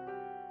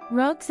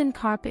 Rugs and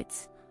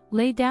carpets.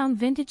 Lay down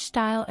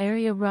vintage-style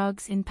area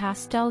rugs in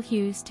pastel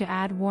hues to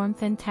add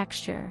warmth and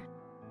texture.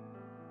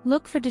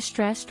 Look for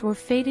distressed or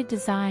faded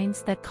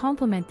designs that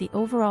complement the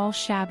overall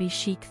shabby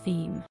chic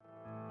theme.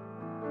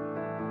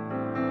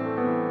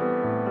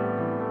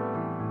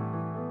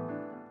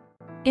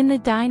 In the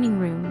dining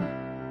room,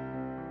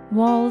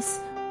 walls.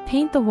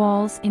 Paint the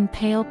walls in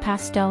pale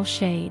pastel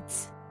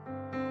shades.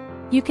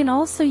 You can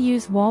also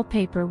use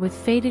wallpaper with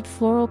faded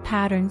floral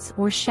patterns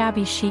or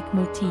shabby chic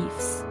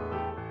motifs.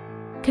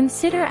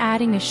 Consider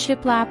adding a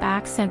shiplap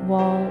accent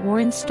wall or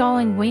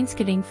installing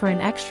wainscoting for an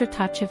extra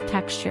touch of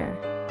texture.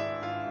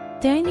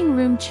 Dining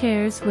room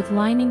chairs with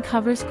lining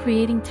covers.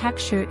 Creating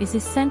texture is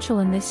essential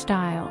in this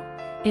style.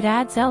 It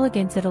adds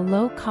elegance at a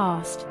low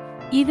cost.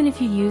 Even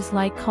if you use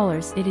light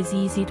colors, it is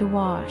easy to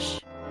wash.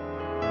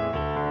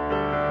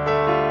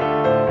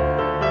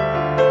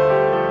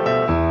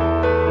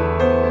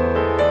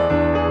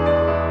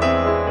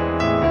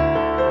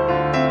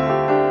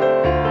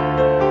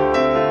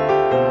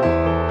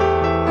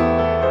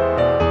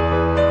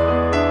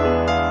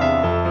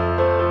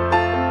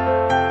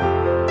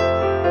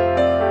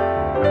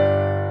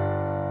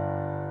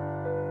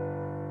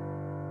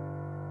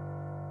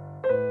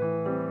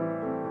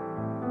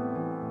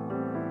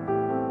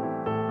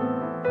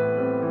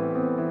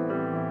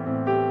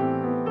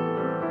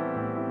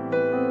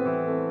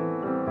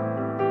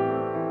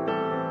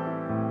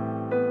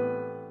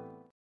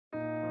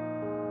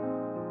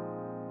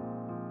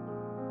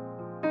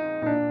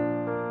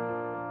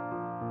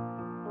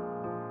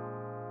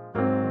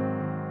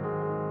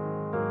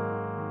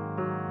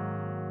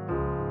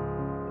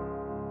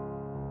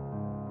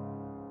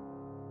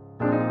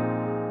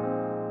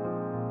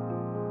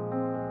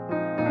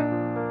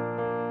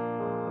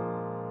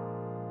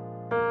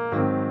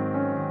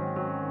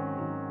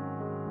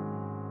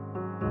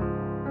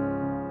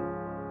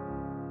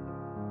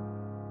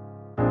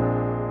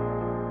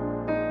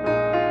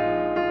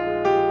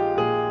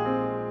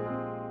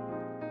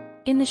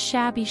 In the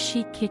shabby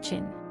chic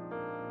kitchen,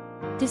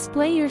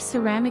 display your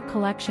ceramic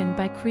collection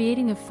by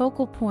creating a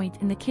focal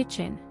point in the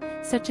kitchen.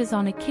 such as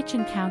on a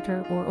kitchen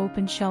counter or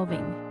open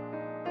shelving.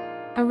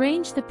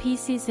 Arrange the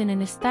pieces in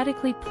an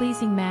aesthetically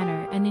pleasing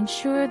manner and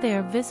ensure they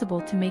are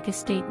visible to make a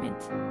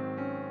statement.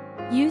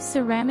 Use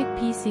ceramic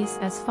pieces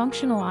as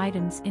functional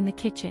items in the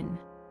kitchen.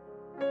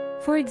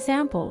 For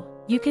example,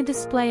 you can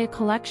display a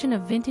collection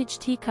of vintage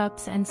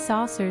teacups and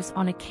saucers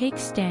on a cake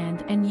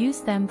stand and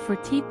use them for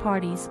tea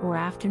parties or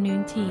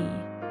afternoon tea.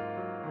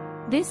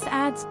 This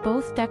adds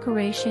both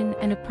decoration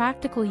and a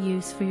practical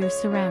use for your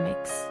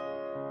ceramics.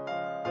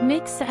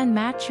 Mix and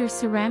match your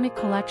ceramic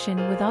collection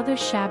with other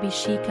shabby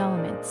chic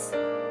elements.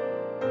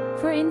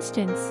 For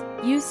instance,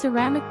 use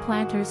ceramic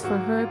planters for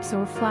herbs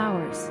or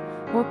flowers,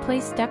 or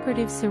place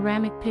decorative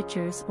ceramic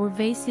pitchers or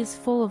vases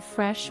full of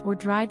fresh or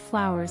dried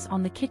flowers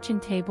on the kitchen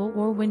table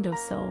or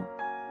windowsill.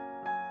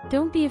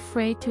 Don't be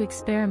afraid to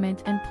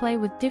experiment and play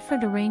with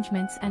different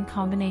arrangements and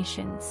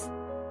combinations.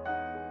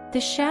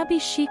 The shabby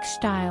chic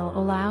style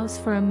allows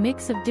for a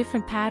mix of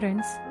different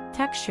patterns,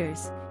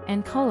 textures,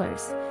 and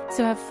colors,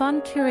 so have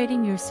fun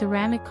curating your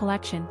ceramic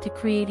collection to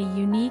create a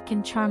unique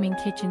and charming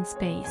kitchen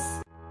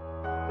space.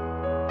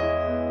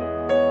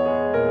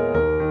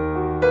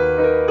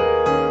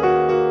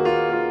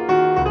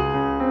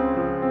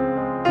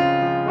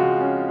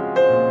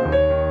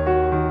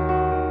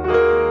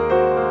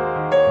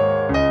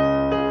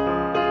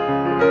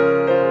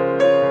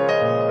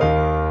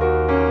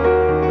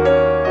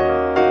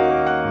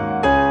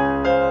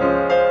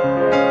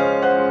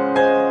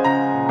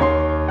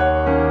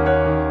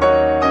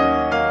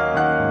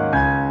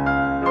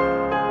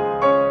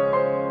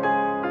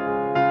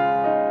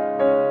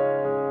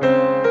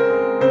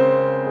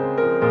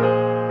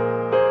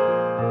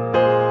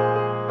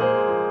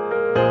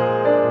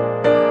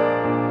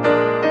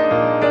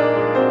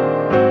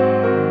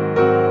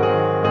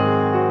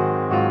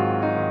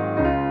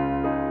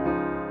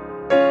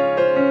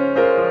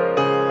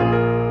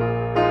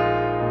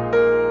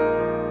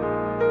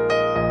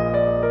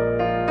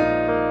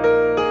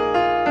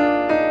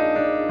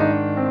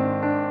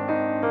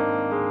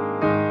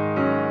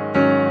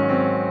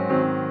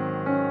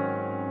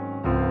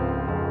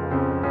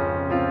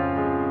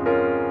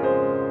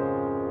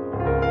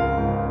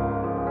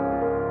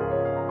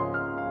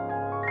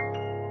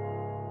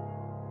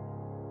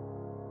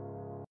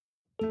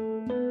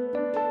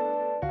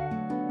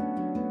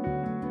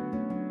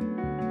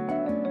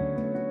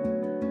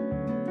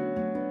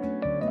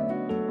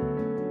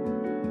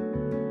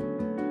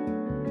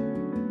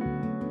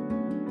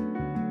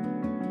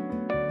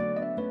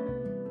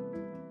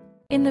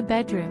 In the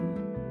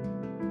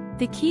bedroom.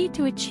 The key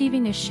to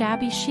achieving a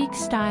shabby chic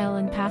style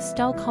in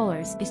pastel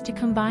colors is to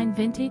combine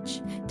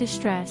vintage,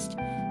 distressed,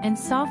 and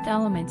soft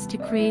elements to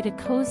create a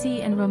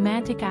cozy and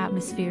romantic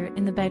atmosphere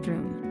in the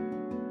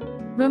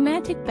bedroom.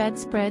 Romantic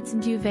bedspreads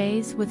and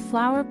duvets with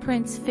flower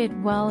prints fit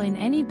well in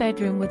any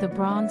bedroom with a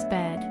bronze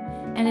bed,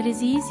 and it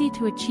is easy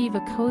to achieve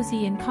a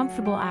cozy and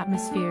comfortable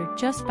atmosphere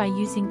just by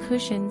using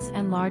cushions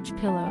and large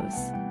pillows.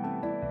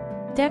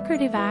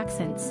 Decorative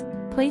accents.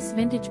 Place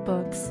vintage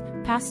books,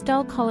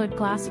 pastel-colored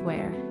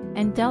glassware,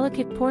 and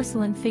delicate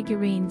porcelain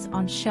figurines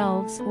on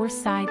shelves or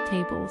side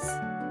tables.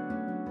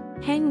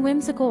 Hang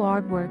whimsical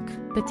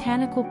artwork,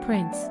 botanical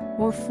prints,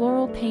 or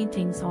floral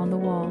paintings on the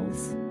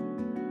walls.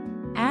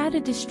 Add a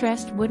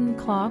distressed wooden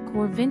clock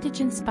or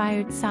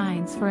vintage-inspired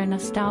signs for a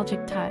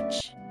nostalgic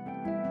touch.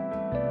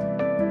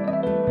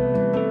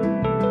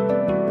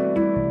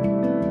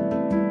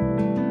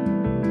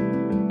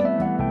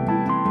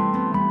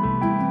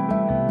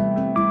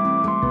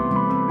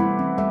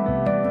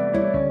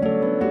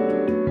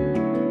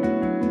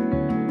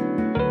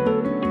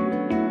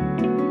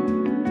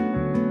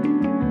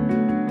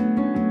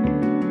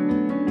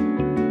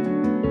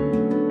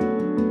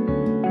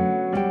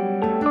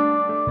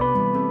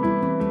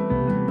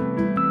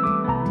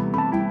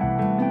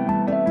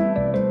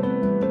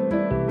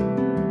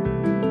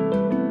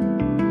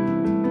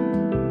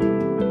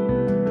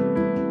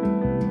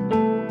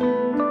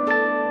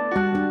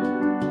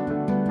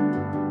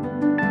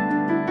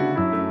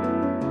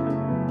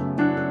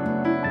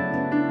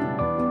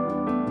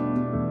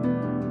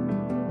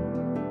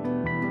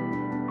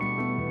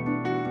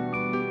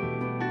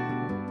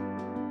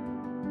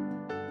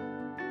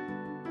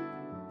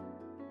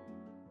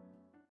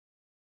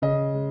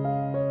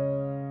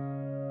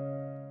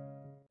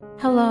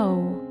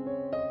 Hello.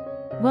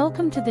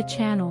 Welcome to the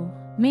channel.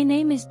 My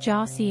name is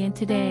Jossie and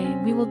today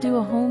we will do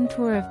a home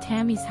tour of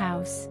Tammy's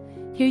house.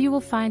 Here you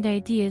will find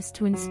ideas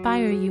to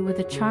inspire you with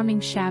a charming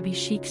shabby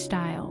chic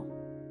style.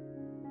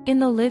 In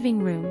the living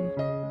room.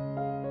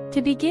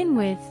 To begin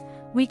with,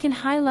 we can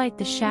highlight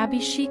the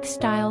shabby chic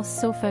style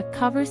sofa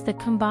covers that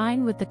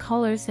combine with the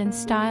colors and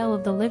style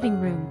of the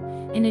living room.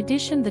 In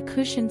addition, the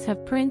cushions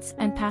have prints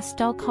and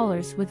pastel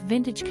colors with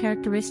vintage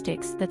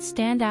characteristics that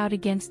stand out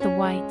against the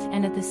white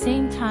and at the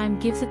same time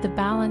gives it the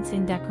balance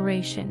in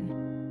decoration.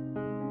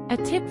 A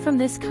tip from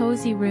this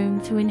cozy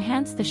room to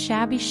enhance the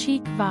shabby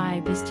chic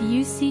vibe is to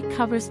use seat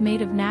covers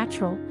made of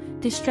natural,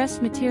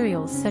 distressed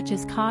materials such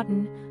as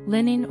cotton,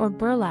 linen or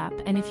burlap,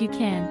 and if you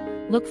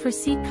can, look for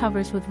seat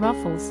covers with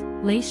ruffles,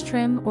 lace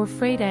trim or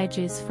frayed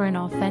edges for an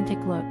authentic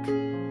look.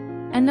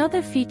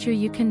 Another feature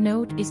you can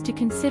note is to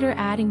consider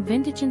adding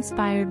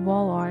vintage-inspired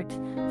wall art,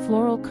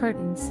 floral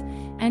curtains,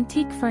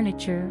 antique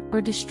furniture, or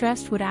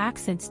distressed wood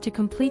accents to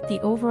complete the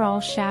overall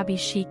shabby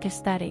chic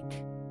aesthetic.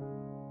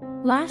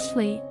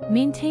 Lastly,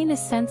 maintain a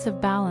sense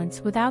of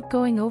balance without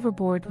going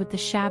overboard with the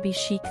shabby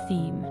chic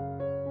theme.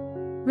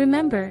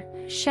 Remember,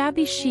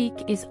 shabby chic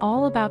is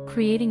all about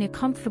creating a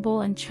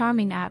comfortable and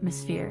charming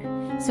atmosphere,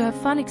 so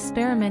have fun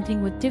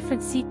experimenting with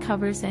different seat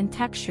covers and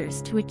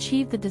textures to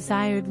achieve the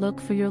desired look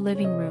for your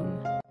living room.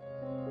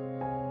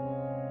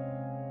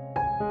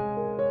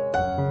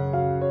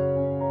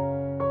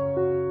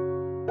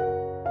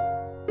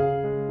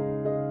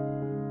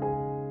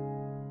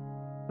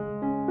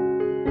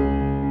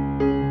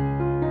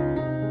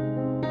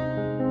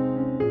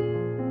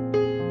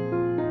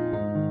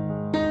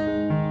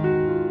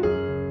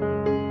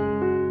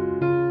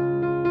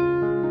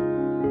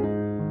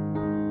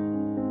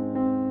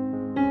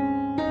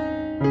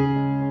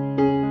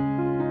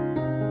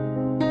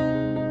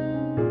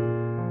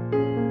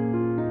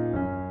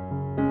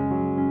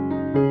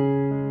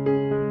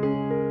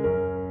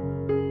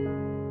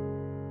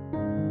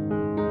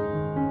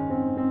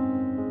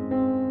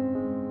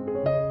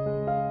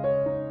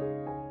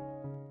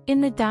 In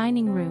the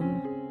dining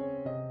room.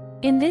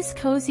 In this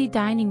cozy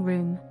dining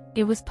room,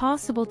 it was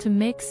possible to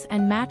mix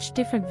and match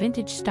different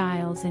vintage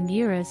styles and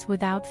eras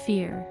without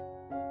fear.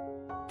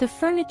 The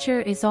furniture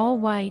is all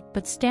white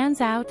but stands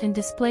out and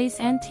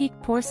displays antique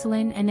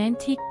porcelain and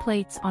antique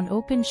plates on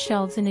open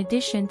shelves, in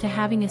addition to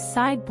having a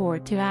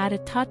sideboard to add a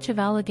touch of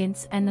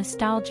elegance and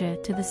nostalgia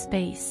to the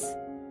space.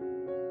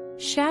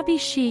 Shabby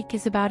chic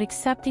is about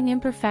accepting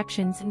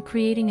imperfections and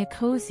creating a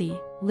cozy,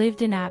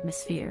 lived-in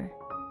atmosphere.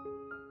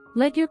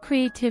 Let your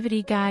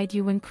creativity guide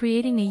you when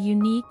creating a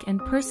unique and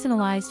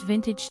personalized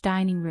vintage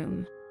dining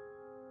room.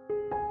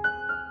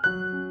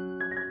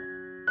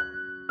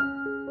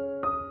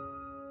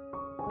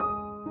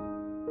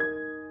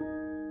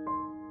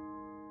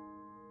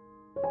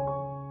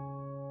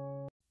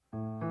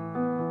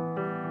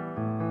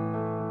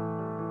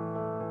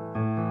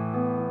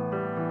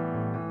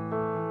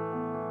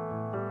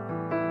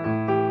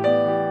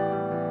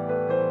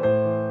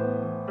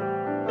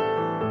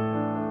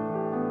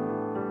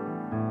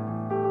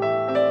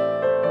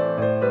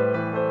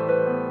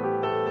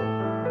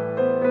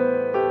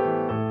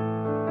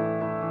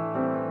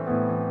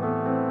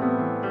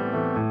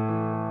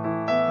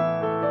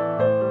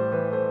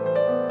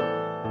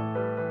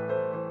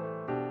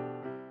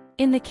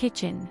 In the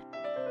kitchen.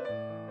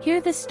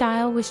 Here the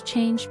style was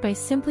changed by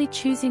simply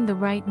choosing the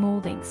right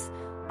moldings,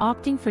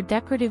 opting for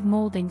decorative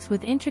moldings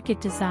with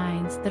intricate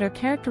designs that are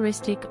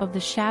characteristic of the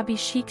shabby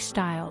chic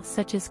style,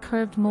 such as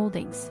curved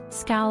moldings,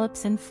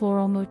 scallops and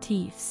floral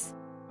motifs.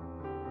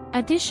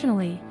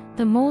 Additionally,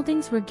 the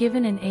moldings were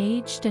given an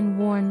aged and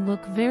worn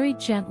look very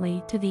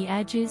gently to the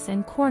edges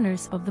and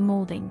corners of the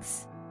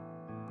moldings.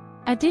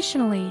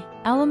 Additionally,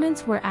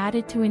 elements were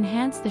added to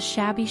enhance the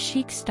shabby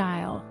chic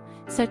style,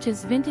 such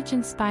as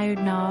vintage-inspired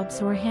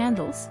knobs or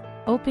handles,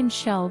 open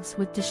shelves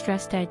with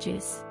distressed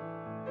edges.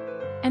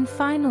 And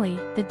finally,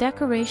 the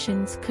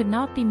decorations could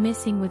not be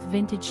missing with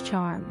vintage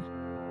charm.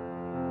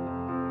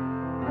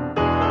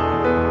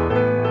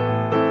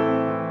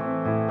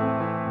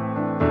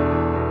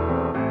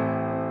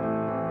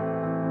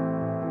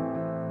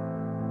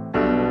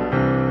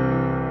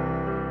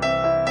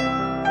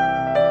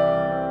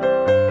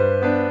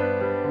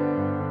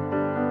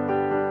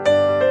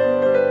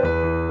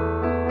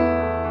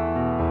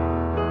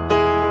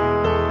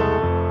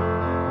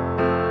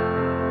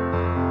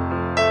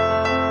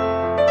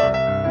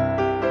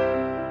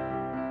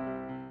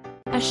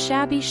 A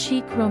shabby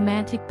chic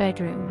romantic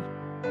bedroom.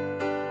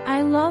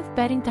 I love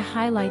bedding to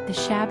highlight the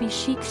shabby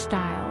chic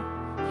style.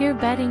 Here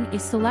bedding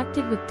is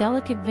selected with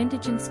delicate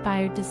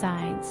vintage-inspired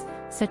designs,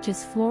 such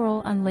as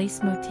floral and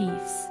lace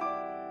motifs.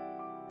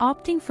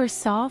 Opting for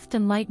soft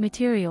and light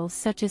materials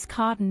such as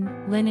cotton,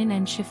 linen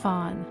and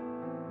chiffon.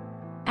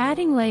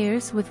 Adding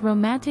layers with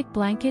romantic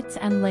blankets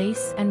and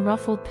lace and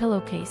ruffled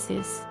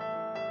pillowcases.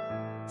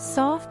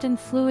 Soft and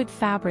fluid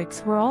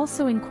fabrics were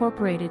also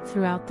incorporated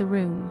throughout the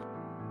room.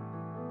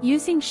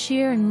 Using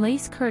sheer and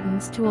lace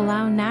curtains to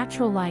allow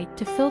natural light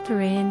to filter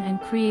in and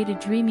create a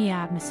dreamy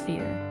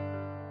atmosphere.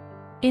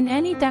 In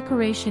any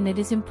decoration, it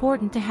is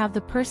important to have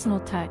the personal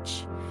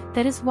touch.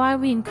 That is why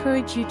we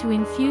encourage you to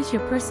infuse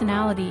your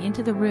personality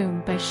into the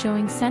room by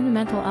showing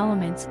sentimental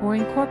elements or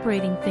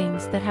incorporating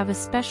things that have a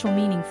special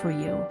meaning for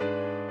you.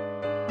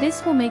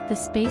 This will make the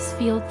space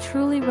feel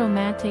truly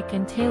romantic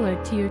and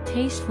tailored to your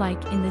taste,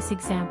 like in this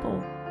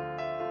example.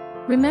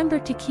 Remember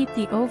to keep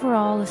the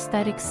overall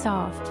aesthetic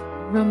soft,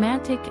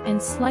 romantic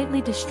and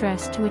slightly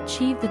distressed to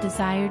achieve the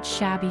desired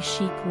shabby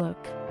chic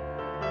look.